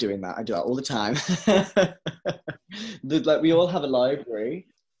I love doing that. I do that all the time. Like we all have a library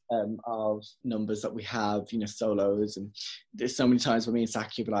of numbers that we have, solos, and there's so many times when me and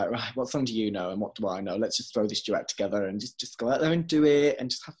Saki will be like, right, what song do you know and what do I know? Let's just throw this duet together and just go out there and do it and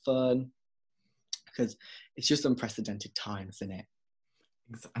just have fun, because it's just unprecedented times, isn't it?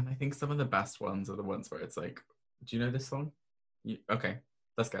 And I think some of the best ones are the ones where it's like, do you know this song? Okay,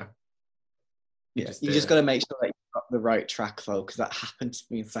 let's go. You just got to make sure that you've got the right track, though, because that happened to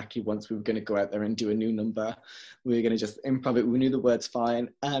me and Saki once. We were going to go out there and do a new number. We were going to just improv it. We knew the words fine.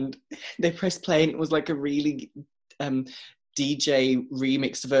 And they pressed play, and it was like a really DJ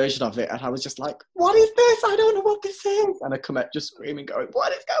remixed version of it. And I was just like, what is this? I don't know what this is. And I come out just screaming, going,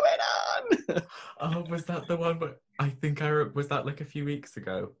 what is going on? Oh, was that the one? But I think was that like a few weeks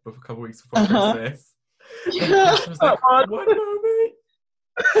ago, a couple of weeks before Christmas? Yeah, I was like, one moment.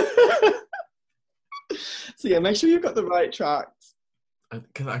 So yeah, make sure you've got the right tracks.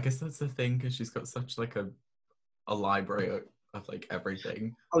 Because I guess that's the thing, because she's got such like a library of like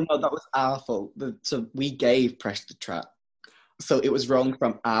everything. Oh no, that was our fault. So we gave Presh the track, so it was wrong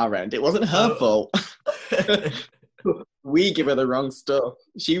from our end. It wasn't her fault. We give her the wrong stuff.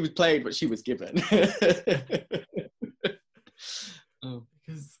 She was played what she was given.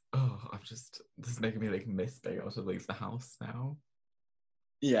 Because this is making me like miss being able to leave the house now.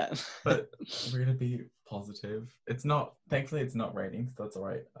 Yeah. But we're gonna be positive. Thankfully it's not raining, so that's all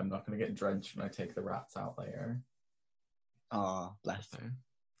right. I'm not gonna get drenched when I take the rats out later. Oh, bless them.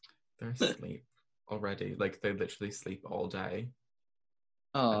 They're asleep already. Like they literally sleep all day.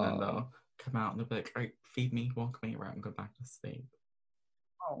 Oh. And then they'll come out and they'll be like, all right, feed me, walk me around, and go back to sleep.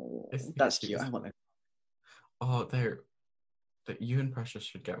 Oh, that's cute. I want it. Oh, you and Precious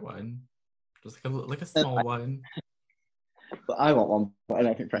should get one. Just like a small one. But I want one, but I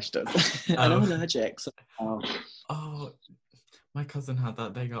don't think Presh does. I'm allergic. So, Oh, my cousin had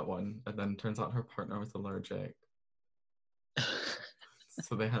that. They got one, and then turns out her partner was allergic.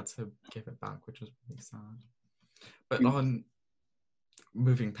 So they had to give it back, which was really sad. But on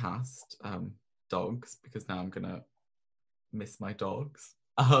moving past dogs, because now I'm gonna miss my dogs.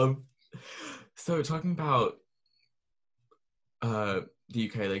 So talking about the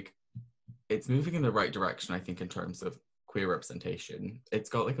UK, like it's moving in the right direction, I think, in terms of queer representation. It's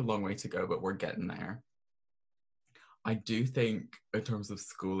got like a long way to go, but we're getting there. I do think in terms of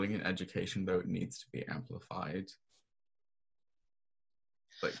schooling and education, though, it needs to be amplified.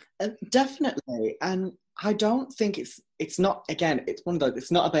 Like definitely. And I don't think it's not, again, it's one of those,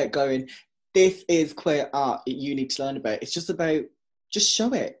 it's not about going, this is queer art you need to learn about. It's just about, just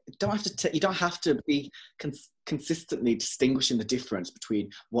show it. You don't have to be consistently distinguishing the difference between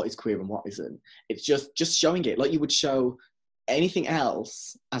what is queer and what isn't. It's just showing it like you would show anything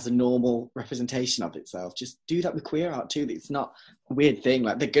else as a normal representation of itself. Just do that with queer art too. It's not a weird thing.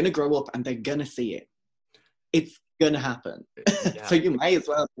 Like they're gonna grow up and they're gonna see it. It's gonna happen. Yeah. So you may as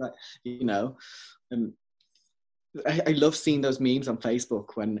well, like, I love seeing those memes on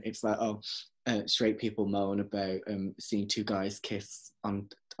Facebook when it's like, straight people moan about seeing two guys kiss on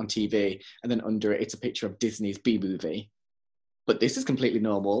TV, and then under it, it's a picture of Disney's B movie. But this is completely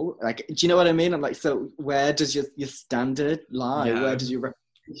normal. Like, do you know what I mean? I'm like, so where does your standard lie? Yeah. Where does your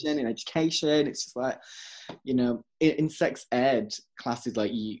representation in education? It's just like, in sex ed classes,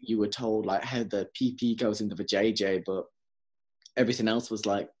 like you were told like how the PP goes into the JJ, but everything else was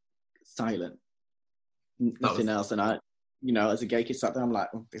like silent. Nothing else. And I, as a gay kid sat there, I'm like,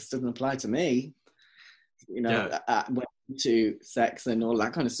 this doesn't apply to me. I went into sex and all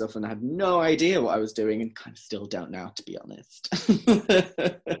that kind of stuff, and I had no idea what I was doing, and kind of still don't now, to be honest.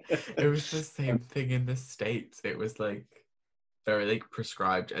 It was the same thing in the States. It was like very like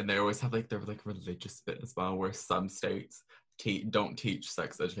prescribed, and they always have like their like religious bit as well, where some states don't teach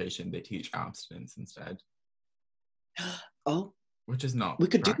sex education; they teach abstinence instead. Oh, which is not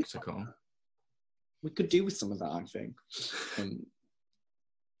practical. We could do with some of that, I think.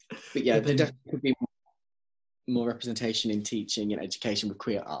 But yeah, there definitely could be more representation in teaching and education with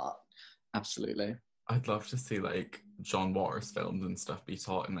queer art. Absolutely. I'd love to see like John Waters films and stuff be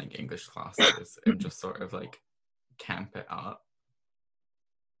taught in like English classes and just sort of like camp it up.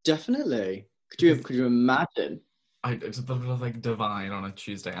 Definitely. Could you imagine? It's a bit of like Divine on a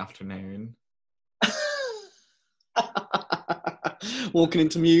Tuesday afternoon. Walking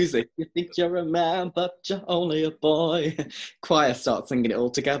into music, you think you're a man, but you're only a boy. Choir starts singing it all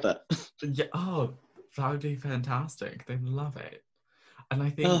together. Yeah, oh, that would be fantastic. They'd love it. And I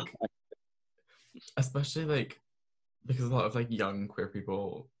Oh, think, especially like, because a lot of like young queer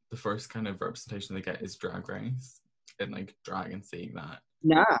people, the first kind of representation they get is Drag Race and like drag and seeing that.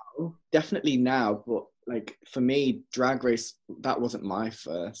 now, definitely now, but like for me, Drag Race, that wasn't my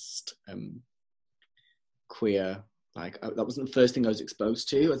first queer, like that wasn't the first thing I was exposed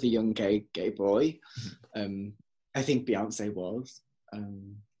to as a young gay boy. I think Beyonce was.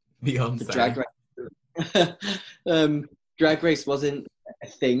 The Drag Beyonce. Race. Drag Race wasn't a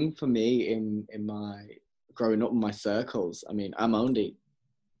thing for me in my growing up in my circles. I mean, I'm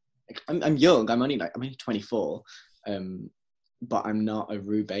young. I'm only 24, but I'm not a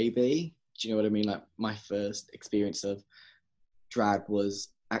Rue baby. Do you know what I mean? Like my first experience of drag was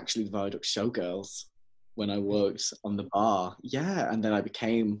actually the Viaduct Showgirls when I worked on the bar. Yeah, and then I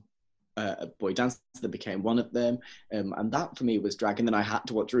became a boy dancer that became one of them, and that for me was drag. And then I had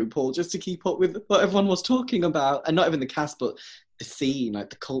to watch RuPaul just to keep up with what everyone was talking about, and not even the cast, but the scene, like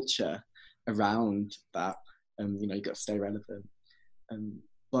the culture around that. You know, you got to stay relevant.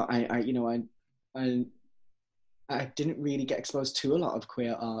 But I didn't really get exposed to a lot of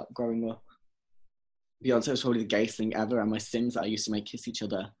queer art growing up. Beyonce was probably the gayest thing ever, and my Sims that I used to make kiss each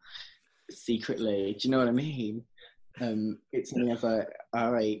other secretly. Do you know what I mean? It's only as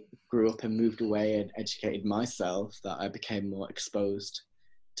I grew up and moved away and educated myself that I became more exposed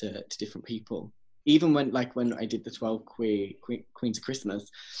to different people. Even when I did the 12 Queens of Christmas,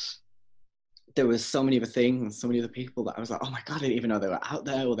 there was so many other things, so many other people that I was like, oh my God, I didn't even know they were out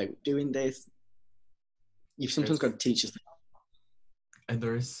there or they were doing this. You've sometimes got to teach us. And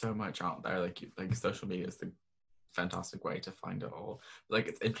there is so much out there. Like social media is the fantastic way to find it all. Like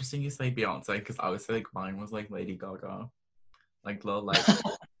it's interesting you say Beyonce because I would say like mine was like Lady Gaga, like little like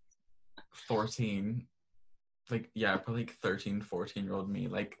 14, like yeah, probably like 13, 14-year-old me.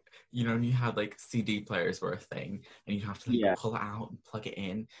 Like you know, when you had like CD players were a thing, and you have to like pull it out and plug it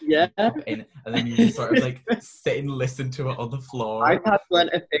in, and pop it in, and then you just sort of like sit and listen to it on the floor. iPads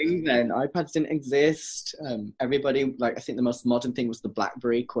weren't a thing then. iPads didn't exist. Everybody, like, I think the most modern thing was the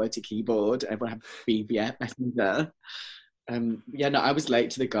BlackBerry QWERTY keyboard. Everyone had BBM Messenger. Yeah, no, I was late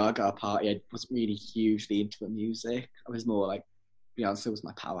to the Gaga party. I wasn't really hugely into the music. I was more like, Beyonce was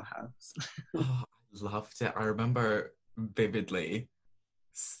my powerhouse. Oh, I loved it. I remember vividly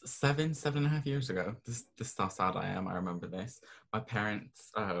 7.5 years ago. This is how sad I am. I remember this. My parents,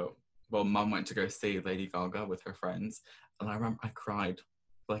 well, mum went to go see Lady Gaga with her friends, and I remember I cried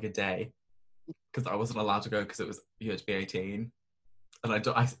for like a day because I wasn't allowed to go because you had to be 18, and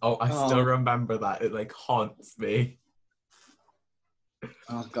I still remember that. It like haunts me.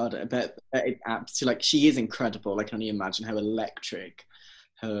 Oh God, I bet it absolutely, like, she is incredible. I can only imagine how electric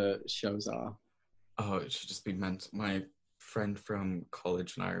her shows are. Oh, it should just be meant. My friend from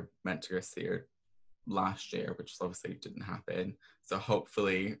college and I are meant to go see her last year, which obviously didn't happen. So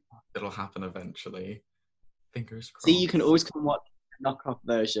hopefully it'll happen eventually. Fingers crossed. See, you can always come watch a knockoff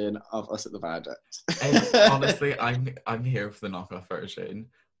version of Us at the Viaduct. And honestly, I'm here for the knockoff version.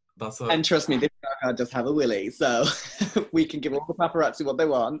 And trust me, this guy does have a willy, so we can give all the paparazzi what they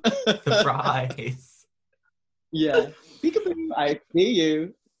want. Surprise! Yeah. Peekaboo, I see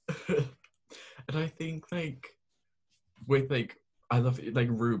you. And I think like with like I love like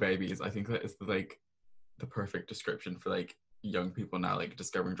Rue babies. I think that is like the perfect description for like young people now like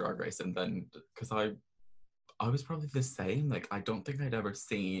discovering Drag Race. And then because I was probably the same. Like I don't think I'd ever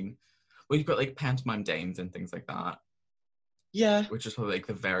seen. Well, you've got like pantomime dames and things like that. Yeah. Which is probably like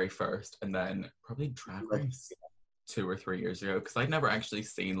the very first, and then probably Drag Race 2 or 3 years ago because I'd never actually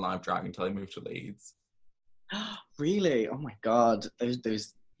seen live drag until I moved to Leeds. Really? Oh my God.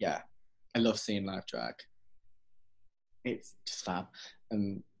 There's yeah. I love seeing live drag. It's just fab. But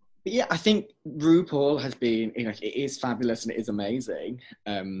yeah, I think RuPaul has been, you know, it is fabulous and it is amazing.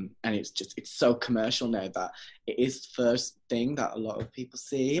 And it's so commercial now that it is the first thing that a lot of people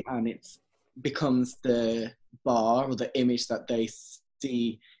see, and it's becomes the bar or the image that they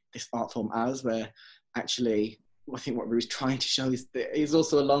see this art form as, where actually I think what Rue's trying to show is that there's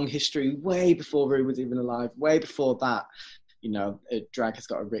also a long history way before Rue was even alive, way before that. You know, drag has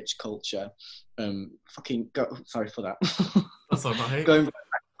got a rich culture. Sorry for that. That's all right. Going back,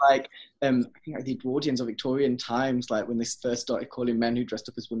 like, I think like the Edwardians or Victorian times, like when they first started calling men who dressed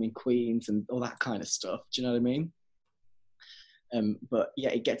up as women queens and all that kind of stuff. Do you know what I mean? But yeah,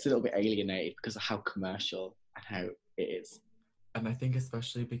 it gets a little bit alienated because of how commercial and how it is. And I think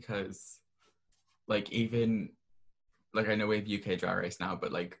especially because, like, even like, I know we have UK Drag Race now,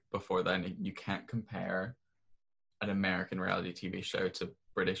 but like before then, you can't compare an American reality TV show to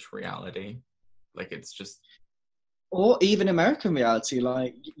British reality. Like, it's just, or even American reality,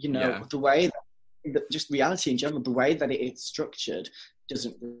 like, you know, yeah, the way that, just reality in general, the way that it's structured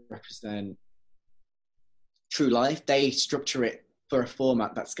doesn't represent true life. They structure it for a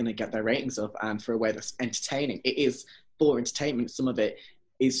format that's going to get their ratings up and for a way that's entertaining. It is for entertainment. Some of it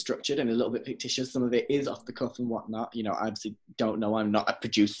is structured and a little bit fictitious. Some of it is off the cuff and whatnot. You know, I obviously don't know. I'm not a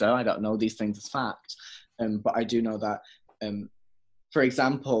producer. I don't know these things as fact. But I do know that, for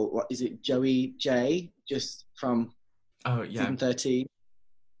example, what is it, Joey J, just from oh yeah, season 13,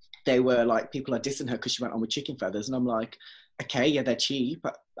 they were like, people are dissing her because she went on with chicken feathers. And I'm like, okay, yeah, they're cheap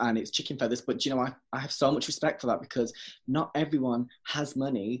and it's chicken feathers. But, you know, I have so much respect for that, because not everyone has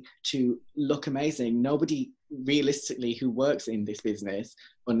money to look amazing. Nobody realistically who works in this business,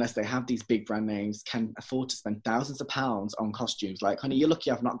 unless they have these big brand names, can afford to spend thousands of pounds on costumes. Like, honey, you're lucky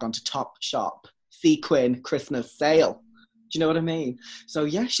I've not gone to Top Shop, Sequin, Christmas sale. Do you know what I mean? So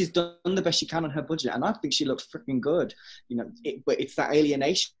yeah, she's done the best she can on her budget, and I think she looks freaking good. You know, but it's that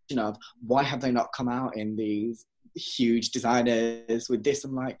alienation of, why have they not come out in these huge designers with this?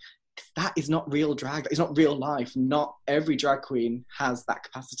 I'm like, that is not real drag. That is not real life. Not every drag queen has that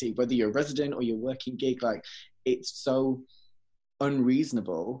capacity, whether you're a resident or you're working gig. Like, it's so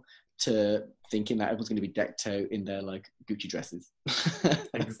unreasonable to thinking that everyone's going to be decked out in their like Gucci dresses.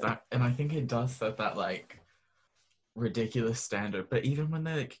 exactly. And I think it does set that like ridiculous standard. But even when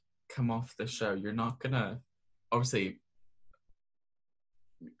they like come off the show, you're not gonna, obviously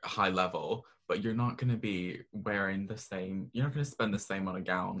high level, but you're not gonna be wearing the same, you're not gonna spend the same on a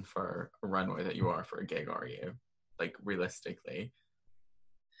gown for a runway that you are for a gig, are you? Like, realistically.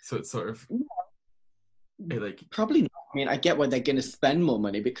 So it's sort of like, probably not. I mean, I get why they're going to spend more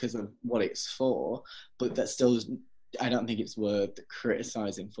money because of what it's for, but that still, I don't think it's worth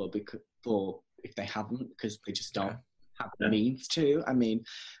criticizing for, because if they haven't, because they just don't have the means to. I mean,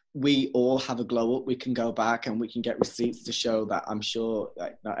 we all have a glow up. We can go back and we can get receipts to show that. I'm sure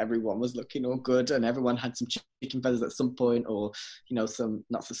like not everyone was looking all good, and everyone had some chicken feathers at some point, or, you know, some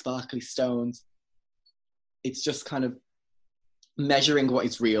not so sparkly stones. It's just kind of measuring what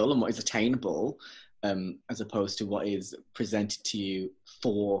is real and what is attainable, as opposed to what is presented to you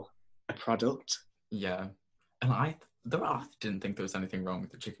for a product. yeah. And I didn't think there was anything wrong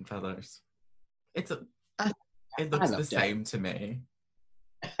with the chicken feathers. It looks the same to me.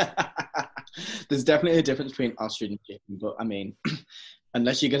 There's definitely a difference between ostrich and chicken, but I mean,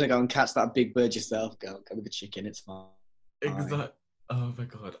 unless you're gonna go and catch that big bird yourself, go with the chicken. It's fine. Exactly. Oh my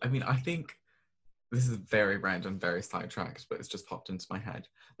god. I mean, I think this is very random, very sidetracked, but it's just popped into my head.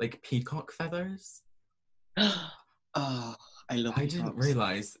 Like, peacock feathers. Oh, I love peacocks. I didn't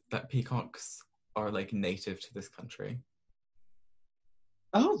realize that peacocks are like native to this country.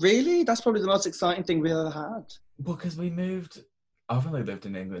 Oh, really? That's probably the most exciting thing we ever had. Well, because I've only lived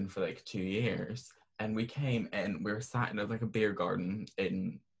in England for like 2 years, and we came and we were sat in like a beer garden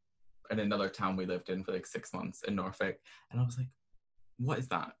in another town we lived in for like 6 months in Norfolk, and I was like, what is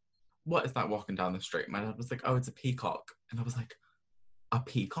that? What is that walking down the street? My dad was like, oh, it's a peacock. And I was like, a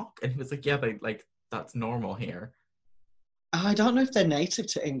peacock? And he was like, yeah, that's normal here. I don't know if they're native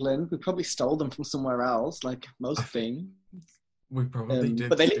to England. We probably stole them from somewhere else, like most things. We probably did.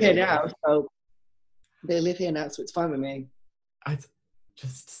 But they live here now, so it's fine with me. It's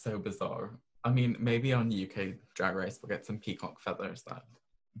just so bizarre. I mean, maybe on UK Drag Race we'll get some peacock feathers that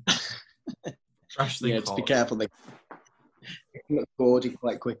freshly just be careful. They look gaudy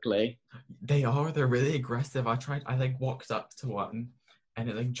quite quickly. They're really aggressive. I like walked up to one and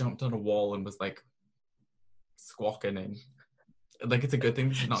it like jumped on a wall and was like squawking, and like, it's a good thing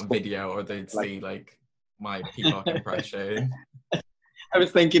this is not video or they'd see like my peacock impression. I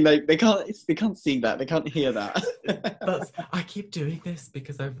was thinking they can't see that, they can't hear that. I keep doing this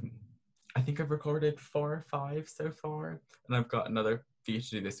because I think I've recorded 4 or 5 so far, and I've got another few to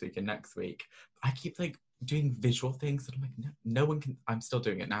do this week and next week. I keep like doing visual things that I'm like, no one can. I'm still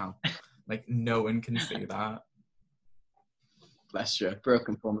doing it now. Like, no one can see that. Bless you.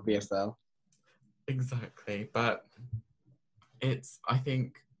 Broken form of VSL. Exactly, but I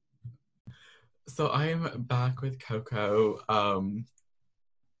think. So I'm back with Coco.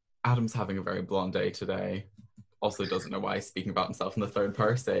 Adam's having a very blonde day today. Also doesn't know why he's speaking about himself in the third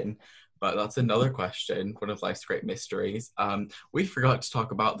person, but that's another question, one of life's great mysteries. We forgot to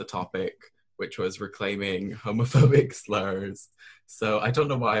talk about the topic, which was reclaiming homophobic slurs. So I don't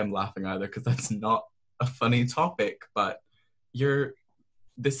know why I'm laughing either, because that's not a funny topic, but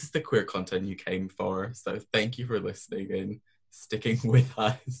this is the queer content you came for. So thank you for listening and sticking with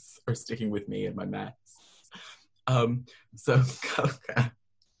us, or sticking with me and my mess. So Coca,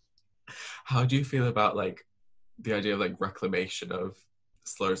 how do you feel about like the idea of like reclamation of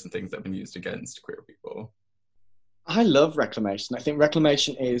slurs and things that have been used against queer people? I love reclamation. I think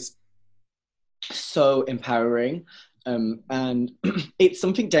reclamation is so empowering, and it's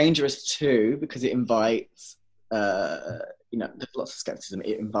something dangerous too because it invites, there's lots of skepticism.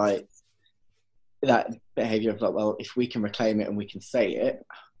 It invites that behavior of like, well, if we can reclaim it and we can say it,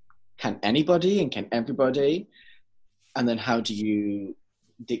 can anybody and can everybody? And then how do you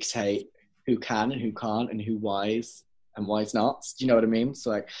dictate who can and who can't and who wise and why's not? Do you know what I mean? So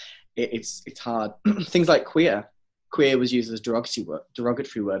like, it's hard. Things like queer. Queer was used as a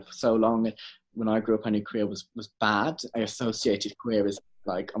derogatory word for so long. When I grew up, I knew queer was bad. I associated queer as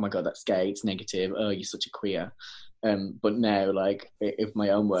like, oh my God, that's gay, it's negative, oh, you're such a queer. But now, like, with my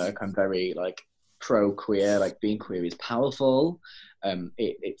own work, I'm very, like, pro-queer. Like, being queer is powerful.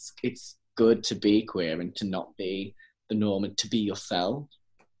 It's good to be queer and to not be the norm and to be yourself.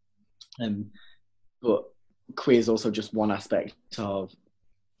 But queer is also just one aspect of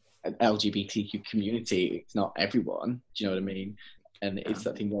an LGBTQ community. It's not everyone. Do you know what I mean? And it's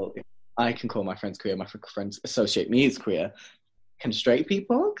that thing. Well, if I can call my friends queer, my friends associate me as queer. Can straight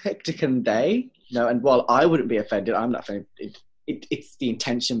people? Can they? No. And while I wouldn't be offended, I'm not offended. It's the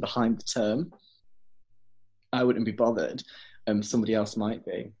intention behind the term. I wouldn't be bothered. Somebody else might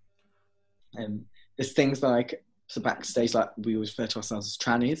be. There's things like, so backstage, like we always refer to ourselves as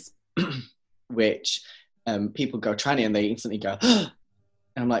trannies, which people go tranny and they instantly go,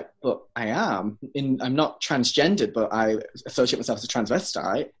 and I'm like, but I am. I'm not transgendered, but I associate myself as a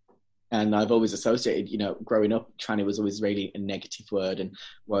transvestite. And I've always associated, growing up, tranny was always really a negative word and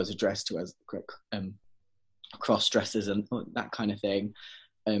was addressed to as cross-dressers and that kind of thing.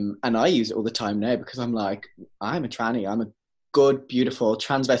 And I use it all the time now because I'm like, I'm a tranny. I'm a good, beautiful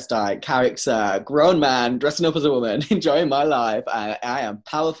transvestite character, grown man, dressing up as a woman, enjoying my life. I am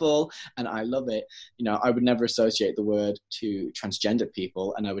powerful and I love it. I would never associate the word to transgender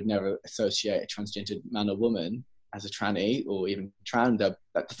people, and I would never associate a transgendered man or woman as a tranny or even trans.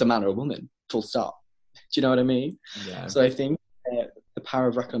 That's a man or a woman, full stop. Do you know what I mean? Yeah. So I think the power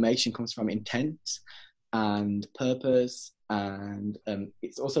of reclamation comes from intent and purpose, and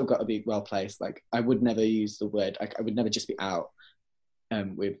it's also got to be well placed. Like, I would never use the word, I would never just be out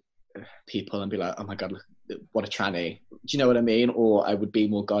with people and be like, oh my God, look, what a tranny. Do you know what I mean? Or I would be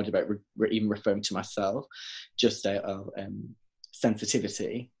more guarded about even referring to myself, just out of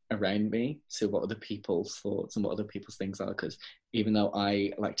sensitivity around me to what other people's thoughts and what other people's things are, because even though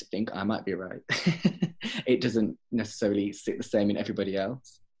I like to think I might be right, it doesn't necessarily sit the same in everybody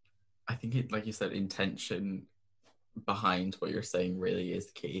else. I think it, like you said, intention behind what you're saying really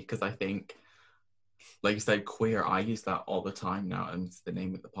is key, because I think, like you said, queer, I use that all the time now, and it's the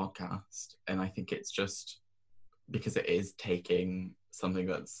name of the podcast, and I think it's just because it is taking something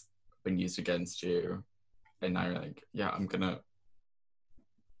that's been used against you, and now you're like, yeah, I'm gonna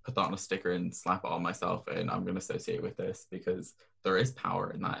put that on a sticker and slap it on myself, and I'm gonna associate with this, because there is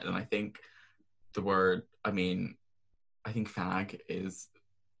power in that. And I think the word, I think fag is,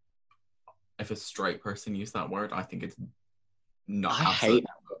 if a straight person used that word, I think it's not I hate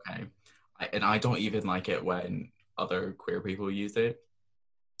okay. And I don't even like it when other queer people use it.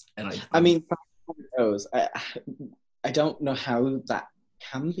 And I don't know how that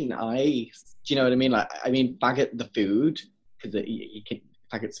can be nice. Do you know what I mean? Like, faggot the food, because you can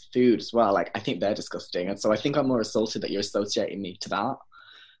faggots food as well. Like, I think they're disgusting, and so I think I'm more assaulted that you're associating me to that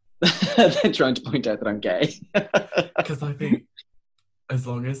than trying to point out that I'm gay. Because I think,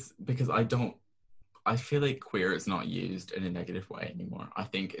 because I feel like queer is not used in a negative way anymore. I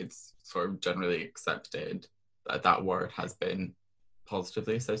think it's sort of generally accepted that word has been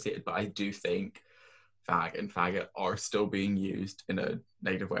positively associated, but I do think fag and faggot are still being used in a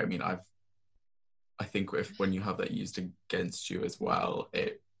negative way. I think when you have that used against you as well,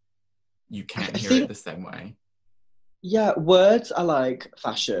 you can't hear it the same way. Yeah, words are like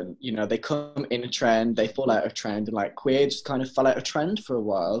fashion. They come in a trend, they fall out of trend, and like queer just kind of fell out of trend for a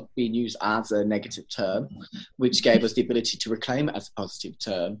while, being used as a negative term, which gave us the ability to reclaim it as a positive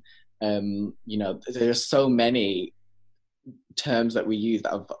term. There are so many terms that we use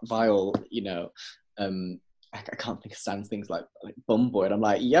that are vile. I can't think of sans things like bum boy. And I'm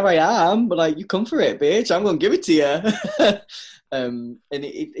like, yeah, I am, but like, you come for it, bitch. I'm gonna give it to you. And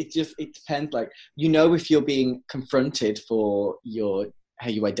it depends. Like, if you're being confronted for how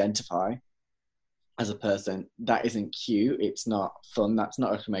you identify as a person, that isn't cute. It's not fun. That's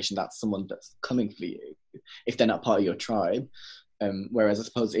not information. That's someone that's coming for you if they're not part of your tribe. Whereas I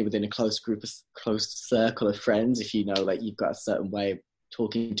suppose within a close circle of friends, if like you've got a certain way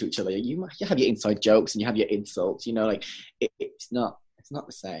talking to each other. You have your inside jokes and you have your insults. You know, like it's not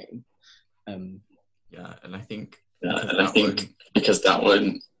the same. Yeah, and I think because that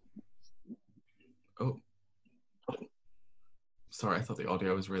one. Oh, sorry, I thought the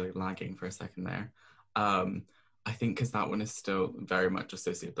audio was really lagging for a second there. I think because that one is still very much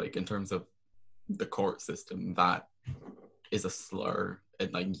associated, like in terms of the court system, that is a slur,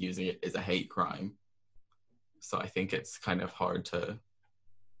 and like using it is a hate crime. So I think it's kind of hard to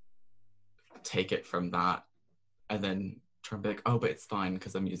take it from that and then try and be like, oh, but it's fine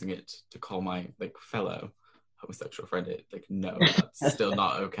because I'm using it to call my like fellow homosexual friend it. Like, no, that's still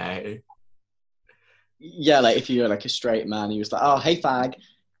not okay. Yeah, like if you're like a straight man, you was like, oh, hey, fag,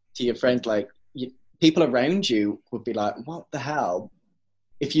 to your friends, like people around you would be like, what the hell?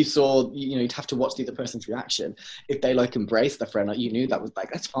 If you saw, you know, you'd have to watch the other person's reaction. If they like embrace their friend, like you knew that was like,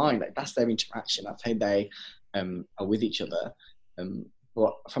 that's fine, like that's their interaction, that's how they are with each other.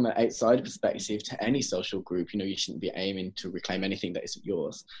 But from an outside perspective to any social group, you know, you shouldn't be aiming to reclaim anything that isn't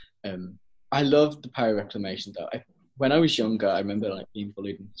yours. I love the power of reclamation though. When I was younger, I remember like being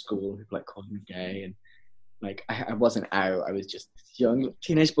bullied in school, people like calling me gay, and like I wasn't out. I was just this young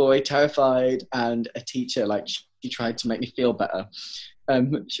teenage boy, terrified, and a teacher like she tried to make me feel better.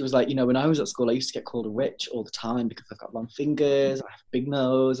 She was like, you know, when I was at school, I used to get called a witch all the time because I've got long fingers, I have a big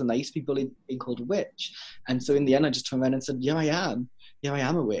nose, and I used to be bullied being called a witch. And so in the end, I just turned around and said, yeah, I am. Yeah, I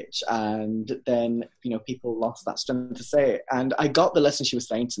am a witch. And then, you know, people lost that strength to say it. And I got the lesson she was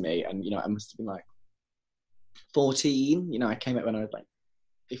saying to me. And, you know, I must have been like 14. You know, I came out when I was like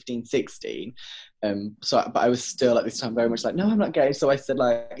 15, 16. But I was still at this time very much like, no, I'm not gay. So I said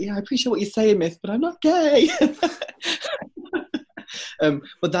like, yeah, I appreciate what you're saying, miss, but I'm not gay.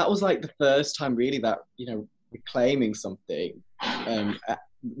 But that was like the first time really that, you know, reclaiming something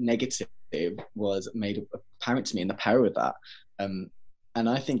negative was made apparent to me, and the power of that. And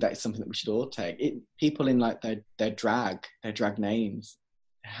I think that is something that we should all take. People in like their drag names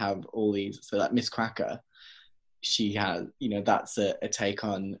have all these. So like Miss Cracker, she has, you know, that's a take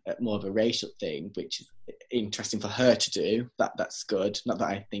on more of a racial thing, which is interesting for her to do. That's good. Not that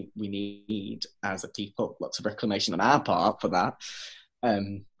I think we need as a people lots of reclamation on our part for that.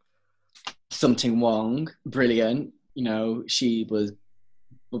 Something Wong, brilliant. You know, she was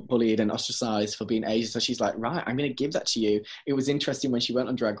bullied and ostracized for being Asian, so she's like, right, I'm going to give that to you. It was interesting when she went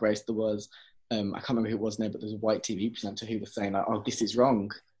on Drag Race. There was, I can't remember who it was now, but there's a white TV presenter who was saying like, oh, this is wrong.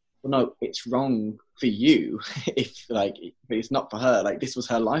 Well, no, it's wrong for you if like, but it's not for her. Like this was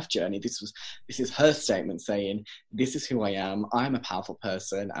her life journey. This is her statement saying, this is who I am. I'm a powerful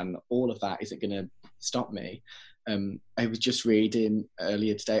person, and all of that isn't going to stop me. I was just reading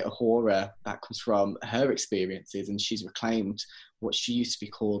earlier today a horror that comes from her experiences, and she's reclaimed what she used to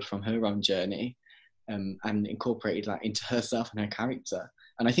be called from her own journey, and incorporated that into herself and her character.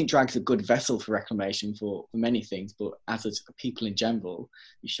 And I think drag's a good vessel for reclamation for many things, but as a people in general,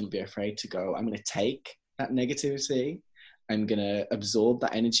 you shouldn't be afraid to go, I'm going to take that negativity, I'm going to absorb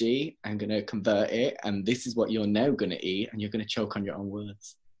that energy, I'm going to convert it, and this is what you're now going to eat, and you're going to choke on your own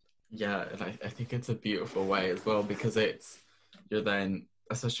words. Yeah, and I think it's a beautiful way as well, because you're then,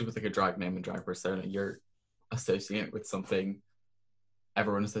 especially with like a drag name and drag persona, you're associating it with something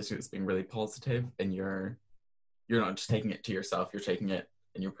everyone associates being really positive, and you're not just taking it to yourself, you're taking it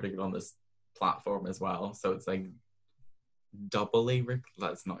and you're putting it on this platform as well. So it's like doubly,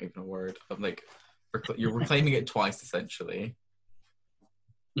 that's not even a word. I'm like, you're reclaiming it twice essentially.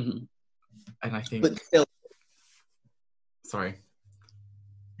 Mm-hmm. And I think, but still, sorry.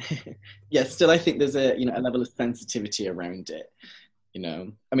 Yeah, still I think there's a level of sensitivity around it. You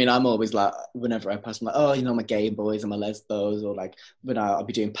know, I mean, I'm always like, whenever I pass, I'm like, oh, you know, my gay boys and my lesbos, or like when I'll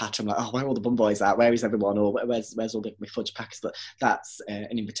be doing patch, I'm like, oh, where are all the bum boys at? Where is everyone? Or where's all my fudge packers? But that's an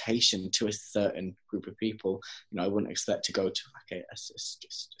invitation to a certain group of people. You know, I wouldn't expect to go to like a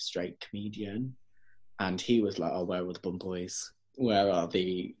straight comedian, and he was like, oh, where are the bum boys? Where are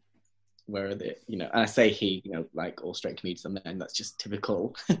the, you know, and I say he, you know, like all straight comedians are men, that's just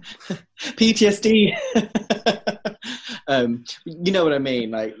typical PTSD. You know what I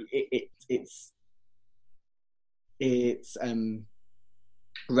mean? Like it's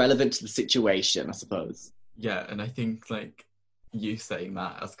relevant to the situation, I suppose. Yeah, and I think like you saying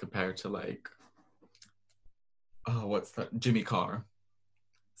that as compared to like, oh, what's that? Jimmy Carr.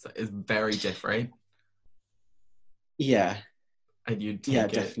 So it's very different. Yeah. And you'd take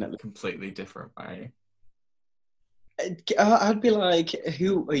it definitely completely different way. I'd be like,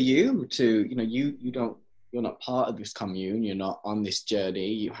 who are you to, you know, you're not part of this commune, you're not on this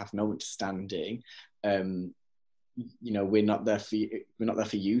journey, you have no understanding. You know, we're not there for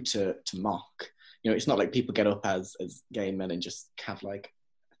you to mock. You know, it's not like people get up as gay men and just have like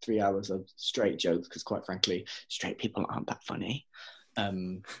 3 hours of straight jokes, because quite frankly, straight people aren't that funny.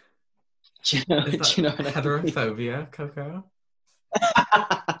 Do you know, Is that do you know what I mean? heterophobia, Coco?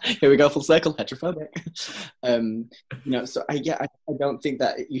 Here we go, full circle, heterophobic. You know, so I don't think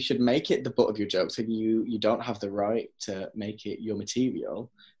that you should make it the butt of your jokes, and you don't have the right to make it your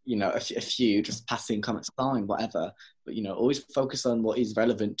material. You know, a few just passing comments, fine, whatever. But you know, always focus on what is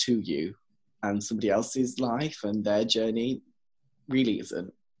relevant to you, and somebody else's life and their journey really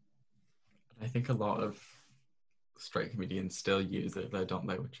isn't. I think a lot of straight comedians still use it, though, don't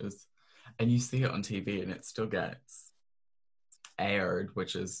they? And you see it on TV, and it still gets aired,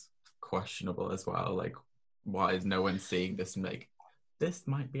 which is questionable as well. Like, why is no one seeing this and like, this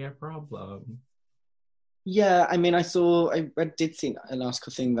might be a problem? Yeah, I mean, I did see an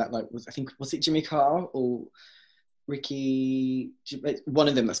article thing that like was it Jimmy Carr or Ricky, one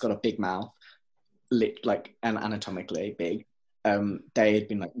of them that's got a big mouth, like and anatomically big. They had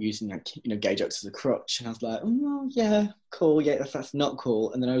been like using like, you know, gay jokes as a crutch, and I was like, oh yeah, cool, yeah, that's not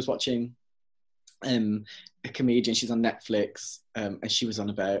cool. And then I was watching a comedian, she's on Netflix, and she was on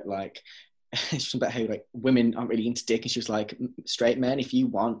about like she was about how like women aren't really into dick, and she was like, straight men, if you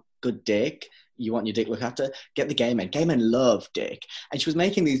want good dick, you want your dick looked after, get the gay men. Gay men love dick. And she was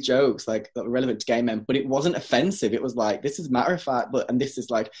making these jokes like that were relevant to gay men, but it wasn't offensive. It was like, this is matter of fact, and this is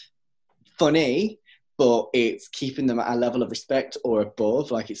like funny, but it's keeping them at a level of respect or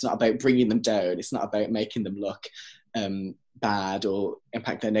above. Like, it's not about bringing them down. It's not about making them look bad or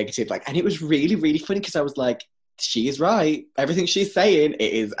impact their negative. Like, and it was really, really funny, because I was like, she is right. Everything she's saying,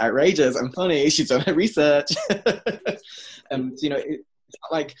 it is outrageous and funny. She's done her research. You know, it's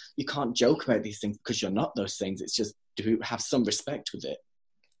not like you can't joke about these things because you're not those things. It's just, do have some respect with it.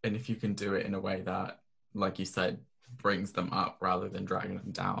 And if you can do it in a way that, like you said, brings them up rather than dragging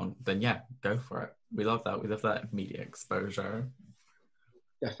them down, then yeah, go for it. We love that. We love that media exposure.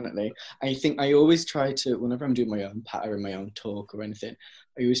 Definitely. I think I always try to, whenever I'm doing my own patter in my own talk or anything,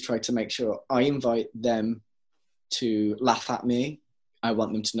 I always try to make sure I invite them to laugh at me. I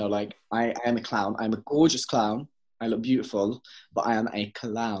want them to know, like, I am a clown. I'm a gorgeous clown. I look beautiful, but I am a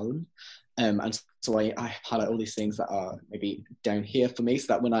clown. And so I highlight all these things that are maybe down here for me, so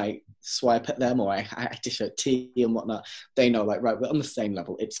that when I swipe at them or I dish out tea and whatnot, they know, like, right, we're on the same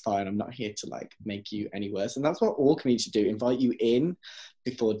level. It's fine. I'm not here to like make you any worse. And that's what all comedians should do: invite you in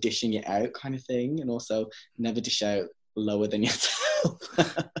before dishing it out, kind of thing. And also never dish out lower than yourself.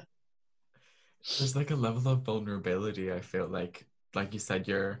 There's like a level of vulnerability, I feel like you said,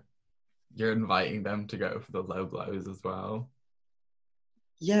 you're inviting them to go for the low blows as well.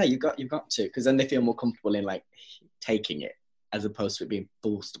 Yeah, you've got to, because then they feel more comfortable in like taking it, as opposed to it being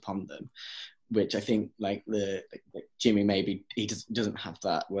forced upon them, which I think like Jimmy, maybe he doesn't have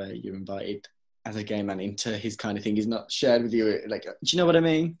that, where you're invited as a gay man into his kind of thing. He's not shared with you, like, do you know what I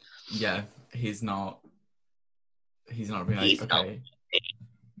mean? Yeah, he's not being like, he's okay.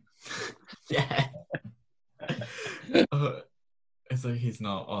 Yeah. It's like he's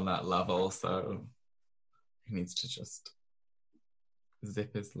not on that level, so he needs to just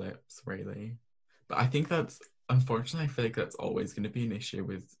zip his lips, really. But I think unfortunately, I feel like that's always going to be an issue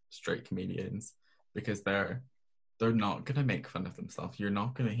with straight comedians, because they're not going to make fun of themselves. You're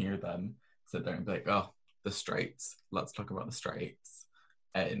not going to hear them sit there and be like, oh, the straights, let's talk about the straights.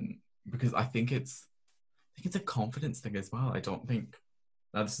 And because I think it's a confidence thing as well. I don't think,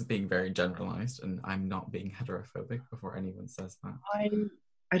 now this is being very generalized, and I'm not being heterophobic before anyone says that.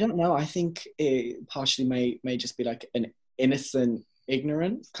 I don't know. I think it partially may just be like an innocent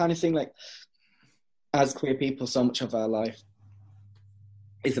ignorance kind of thing. Like, as queer people, so much of our life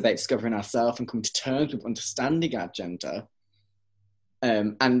is about discovering ourselves and coming to terms with understanding our gender.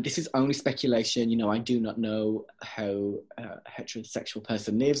 And this is only speculation. You know, I do not know how a heterosexual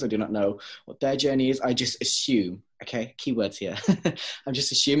person lives. I do not know what their journey is. I just assume, okay, keywords here. I'm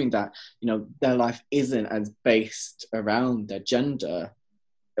just assuming that, you know, their life isn't as based around their gender,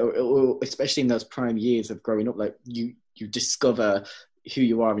 or especially in those prime years of growing up. Like, you discover who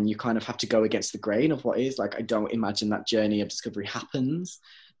you are, and you kind of have to go against the grain of what is. Like, I don't imagine that journey of discovery happens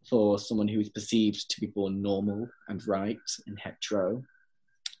for someone who is perceived to be born normal and right and hetero,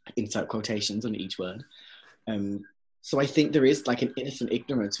 insert quotations on each word. So I think there is like an innocent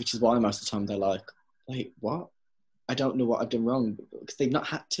ignorance, which is why most of the time they're like, wait, what? I don't know what I've done wrong, because they've not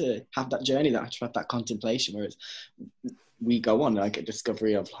had to have that journey, that have that contemplation, whereas we go on like a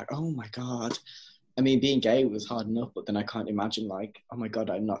discovery of like, oh my God. I mean, being gay was hard enough, but then I can't imagine like, oh my God,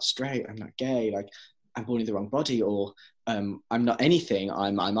 I'm not straight, I'm not gay, like I'm born in the wrong body, or I'm not anything,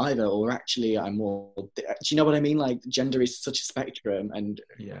 I'm either, or actually I'm more, do you know what I mean? Like, gender is such a spectrum, and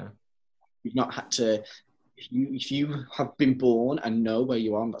yeah, You've not had to. If you have been born and know where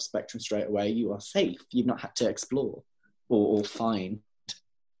you are on that spectrum straight away, you are safe. You've not had to explore or find.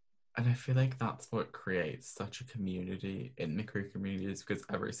 And I feel like that's what creates such a community in the queer communities, because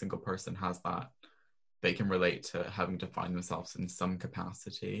every single person has that. They can relate to having to find themselves in some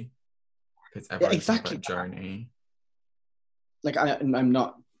capacity, because everyone's on that journey. Like I'm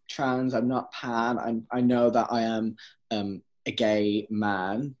not trans, I'm not pan. I know that I am a gay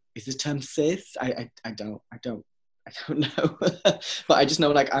man. Is the term cis? I don't know. But I just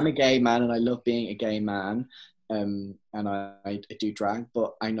know, like, I'm a gay man and I love being a gay man. And I do drag,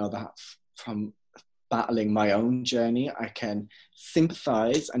 but I know that from battling my own journey, I can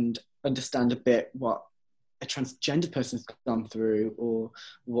sympathise and understand a bit what a transgender person's gone through, or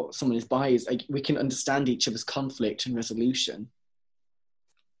what someone is bi is. Like, we can understand each other's conflict and resolution.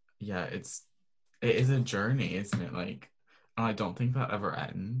 Yeah, it is a journey, isn't it? Like, I don't think that ever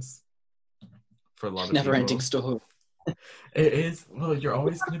ends for a lot of never people. Ending story. It is. Well, you're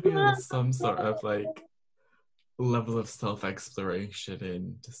always going to be on some sort of like level of self-exploration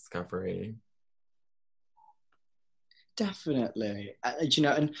and discovery. Definitely. You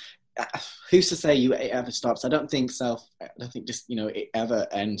know, and who's to say it ever stops? I don't think just, you know, it ever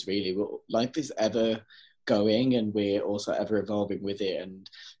ends, really. Life is ever going, and we're also ever evolving with it, and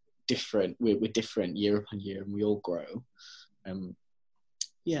different. We're different year upon year, and we all grow.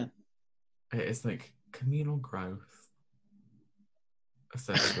 Yeah. It is like communal growth,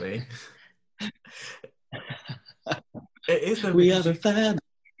 essentially. It is. We are the family.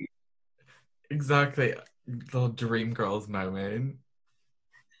 Exactly. The dream girls moment.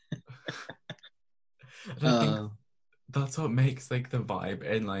 And I think that's what makes like the vibe.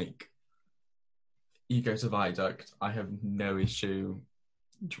 And like, you go to Viaduct, I have no issue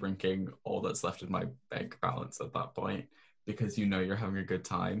drinking all that's left in my bank balance at that point, because you know you're having a good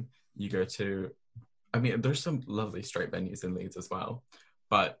time. You go to, I mean, there's some lovely straight venues in Leeds as well,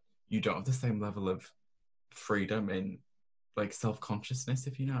 but you don't have the same level of freedom and like self-consciousness,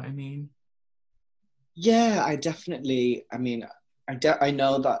 if you know what I mean. Yeah, I definitely, I mean, I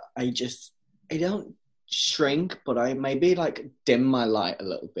know that I don't shrink, but I maybe like dim my light a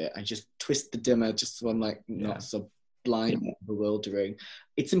little bit. I just twist the dimmer just so I'm like not so blind and bewildering.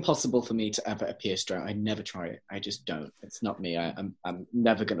 It's impossible for me to ever appear straight. I never try it. I just don't. It's not me. I'm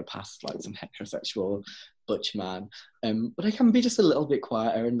never gonna pass like some heterosexual butch man. But I can be just a little bit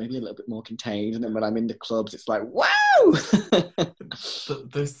quieter and maybe a little bit more contained. And then when I'm in the clubs, it's like, wow!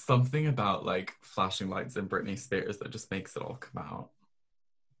 There's something about like flashing lights in Britney Spears that just makes it all come out.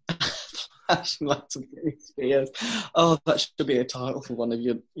 Flashing lights in Britney Spears. Oh, that should be a title for one of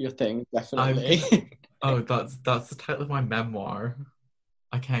your things, definitely. That's the title of my memoir.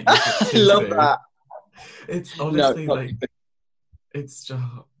 I can't use it too I love soon. that. It's honestly it's just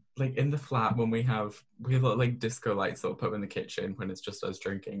like in the flat when we have like disco lights that we'll put in the kitchen when it's just us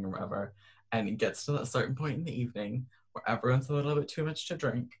drinking or whatever, and it gets to that certain point in the evening where everyone's a little bit too much to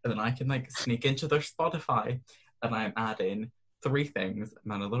drink, and then I can like sneak into their Spotify and I'm adding 3 things.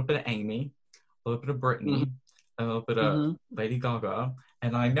 I'm adding a little bit of Amy, a little bit of Britney, a little bit of Lady Gaga,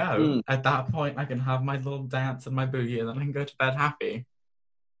 and I know at that point I can have my little dance and my boogie, and then I can go to bed happy.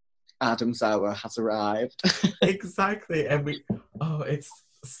 Adam's hour has arrived. Exactly. And it's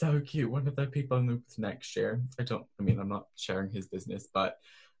so cute. One of the people I'm with next year, I'm not sharing his business, but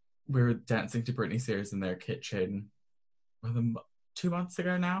we were dancing to Britney Spears in their kitchen 2 months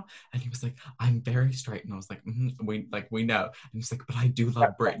ago now, and he was like, I'm very straight, and I was like, we know, and he's like, but I do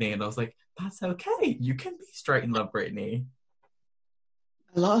love Britney, and I was like, that's okay, you can be straight and love Britney.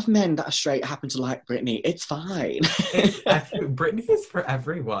 A lot of men that are straight happen to like Britney. It's fine. Britney is for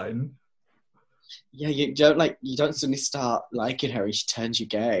everyone. Yeah, you don't suddenly start liking her and she turns you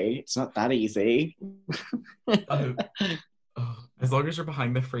gay. It's not that easy. As long as you're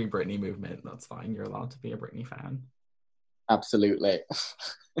behind the Free Britney movement, that's fine. You're allowed to be a Britney fan. Absolutely.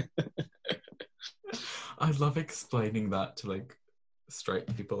 I love explaining that to like straight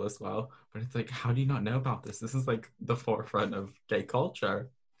people as well, but it's like, how do you not know about this? This is like the forefront of gay culture.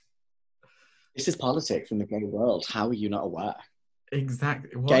 This is politics in the gay world. How are you not aware?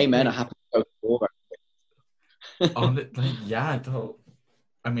 Exactly. Gay men are happy to go forward. I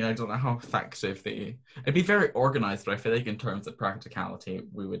don't know how effective it'd be very organized, but I feel like in terms of practicality,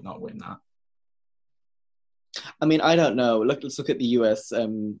 we would not win that. I mean, I don't know. Let's look at the US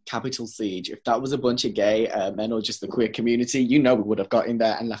Capitol siege. If that was a bunch of gay men or just the queer community, we would have got in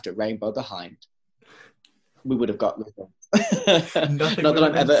there and left a rainbow behind. We would have got results. Not that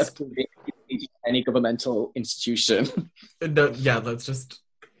I'm ever affiliated with any governmental institution. No, yeah, let's just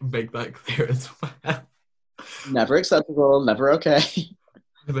make that clear as well. Never acceptable, never okay.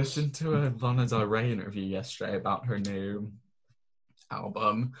 I listened to a Lana Del Rey interview yesterday about her new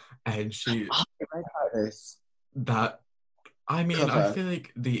album, and she Oh, I read about this that I mean, I cover. feel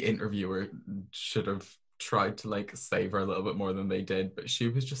like the interviewer should have tried to like save her a little bit more than they did, but she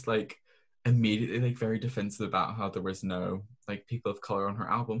was just like immediately like very defensive about how there was no like people of color on her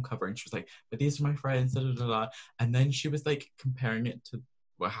album cover, and she was like, "But these are my friends," da, da, da, da. And then she was like comparing it to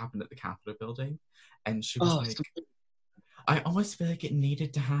what happened at the Capitol building, and she was Oh, like, I almost feel like it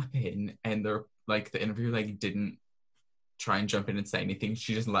needed to happen, and the interviewer like didn't try and jump in and say anything.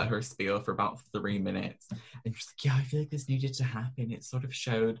 She just let her spiel for about 3 minutes. And she's like, yeah, I feel like this needed to happen. It sort of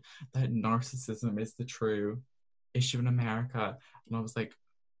showed that narcissism is the true issue in America. And I was like,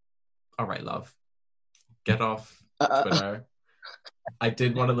 all right, love, get off Twitter. I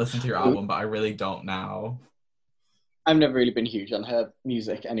did want to listen to your album, but I really don't now. I've never really been huge on her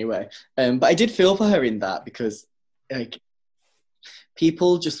music anyway. But I did feel for her in that because like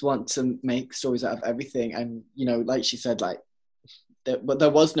people just want to make stories out of everything. And, you know, like she said, like, but there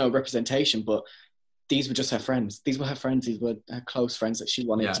was no representation, but these were just her friends. These were her friends. These were her close friends that she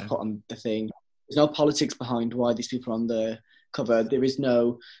wanted to put on the thing. There's no politics behind why these people are on the cover. There is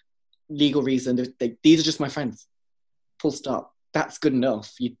no legal reason. These are just my friends. Full stop. That's good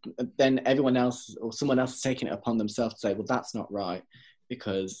enough. Then everyone else or someone else is taking it upon themselves to say, well, that's not right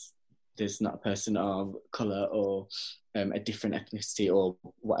because there's not a person of colour or a different ethnicity or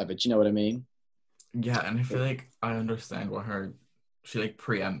whatever. Do you know what I mean? Yeah, and I feel like I understand what she like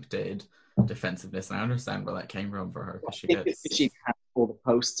preempted defensiveness, and I understand where that came from for her because she has all the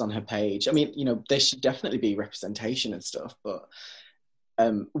posts on her page. I mean, you know, there should definitely be representation and stuff, but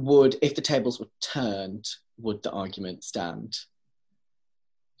if the tables were turned, would the argument stand?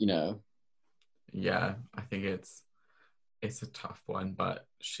 You know? Yeah, I think it's a tough one, but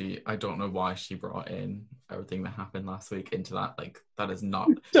I don't know why she brought in everything that happened last week into that. Like, that is no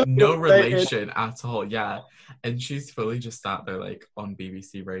relation at all. Yeah. And she's fully just sat there, like, on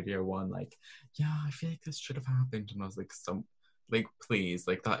BBC Radio 1, like, yeah, I feel like this should have happened. And I was like, please,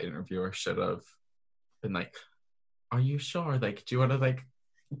 like, that interviewer should have been like, are you sure? Like, do you want to, like,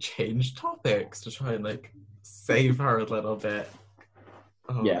 change topics to try and, like, save her a little bit?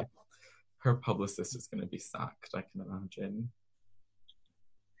 Oh, yeah. Her publicist is going to be sacked, I can imagine.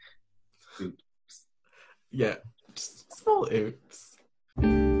 Oops. Yeah, just small oops.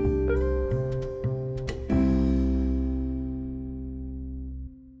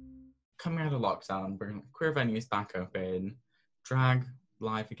 Coming out of lockdown, queer venues back open, drag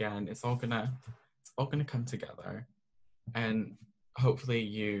live again. It's all gonna come together, and hopefully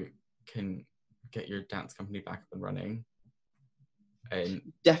you can get your dance company back up and running. And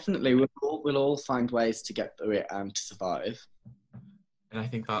definitely, we'll all find ways to get through it and to survive. And I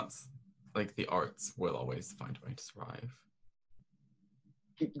think that's like the arts will always find a way to survive.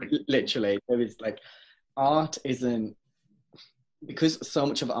 Literally, there is like art isn't because so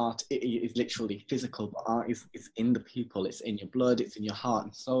much of art is literally physical, but art is in the people. It's in your blood. It's in your heart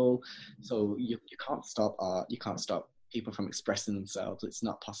and soul. So you can't stop art. You can't stop people from expressing themselves. It's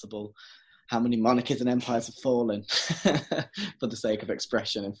not possible. How many monarchies and empires have fallen for the sake of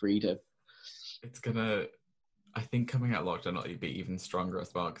expression and freedom? It's gonna, I think coming out of lockdown will be even stronger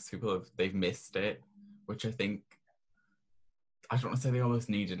as well because they've missed it, which I think, I don't want to say they almost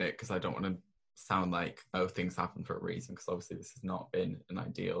needed it because I don't want to sound like, oh, things happen for a reason, because obviously this has not been an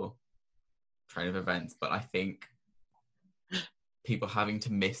ideal train of events, but I think people having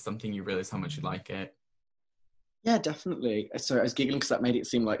to miss something, you realize how much you like it. Yeah, definitely. Sorry, I was giggling because that made it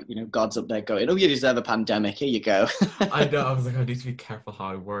seem like, you know, God's up there going, oh, you deserve a pandemic. Here you go. I know. I was like, I need to be careful how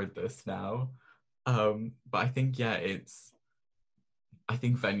I word this now. But I think, yeah, I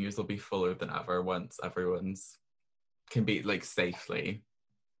think venues will be fuller than ever once everyone's can be like safely.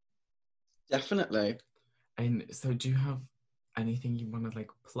 Definitely. And so do you have anything you want to like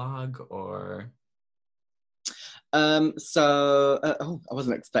plug or? I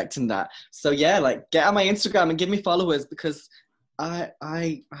wasn't expecting that. So yeah, like get on my Instagram and give me followers because I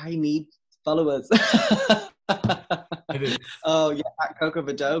need followers. Oh yeah, at Coco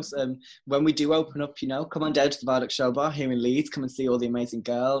Overdose. When we do open up, you know, come on down to the Viaduct Show Bar here in Leeds. Come and see all the amazing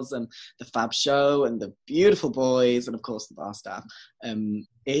girls and the Fab Show and the beautiful boys and of course the bar staff.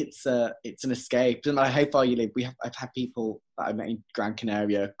 It's an escape. Doesn't matter how far you live. I've had people that I met in Gran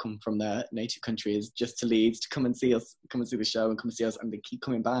Canaria come from their native countries just to Leeds to come and see us, come and see the show and come and see us, and they keep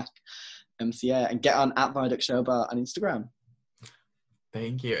coming back. So yeah, and get on at Viaduct Show Bar on Instagram.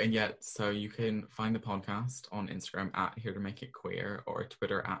 Thank you. And yet, so you can find the podcast on Instagram at Here to Make It Queer or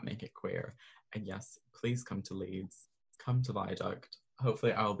Twitter at Make It Queer. And yes, please come to Leeds, come to Viaduct.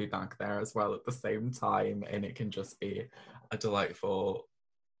 Hopefully I'll be back there as well at the same time and it can just be a delightful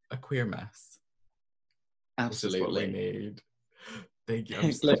a queer mess. This is what we Absolutely. need. Thank you. I'm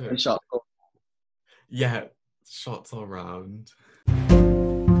just Glitter gonna, and shot. yeah, shots all round.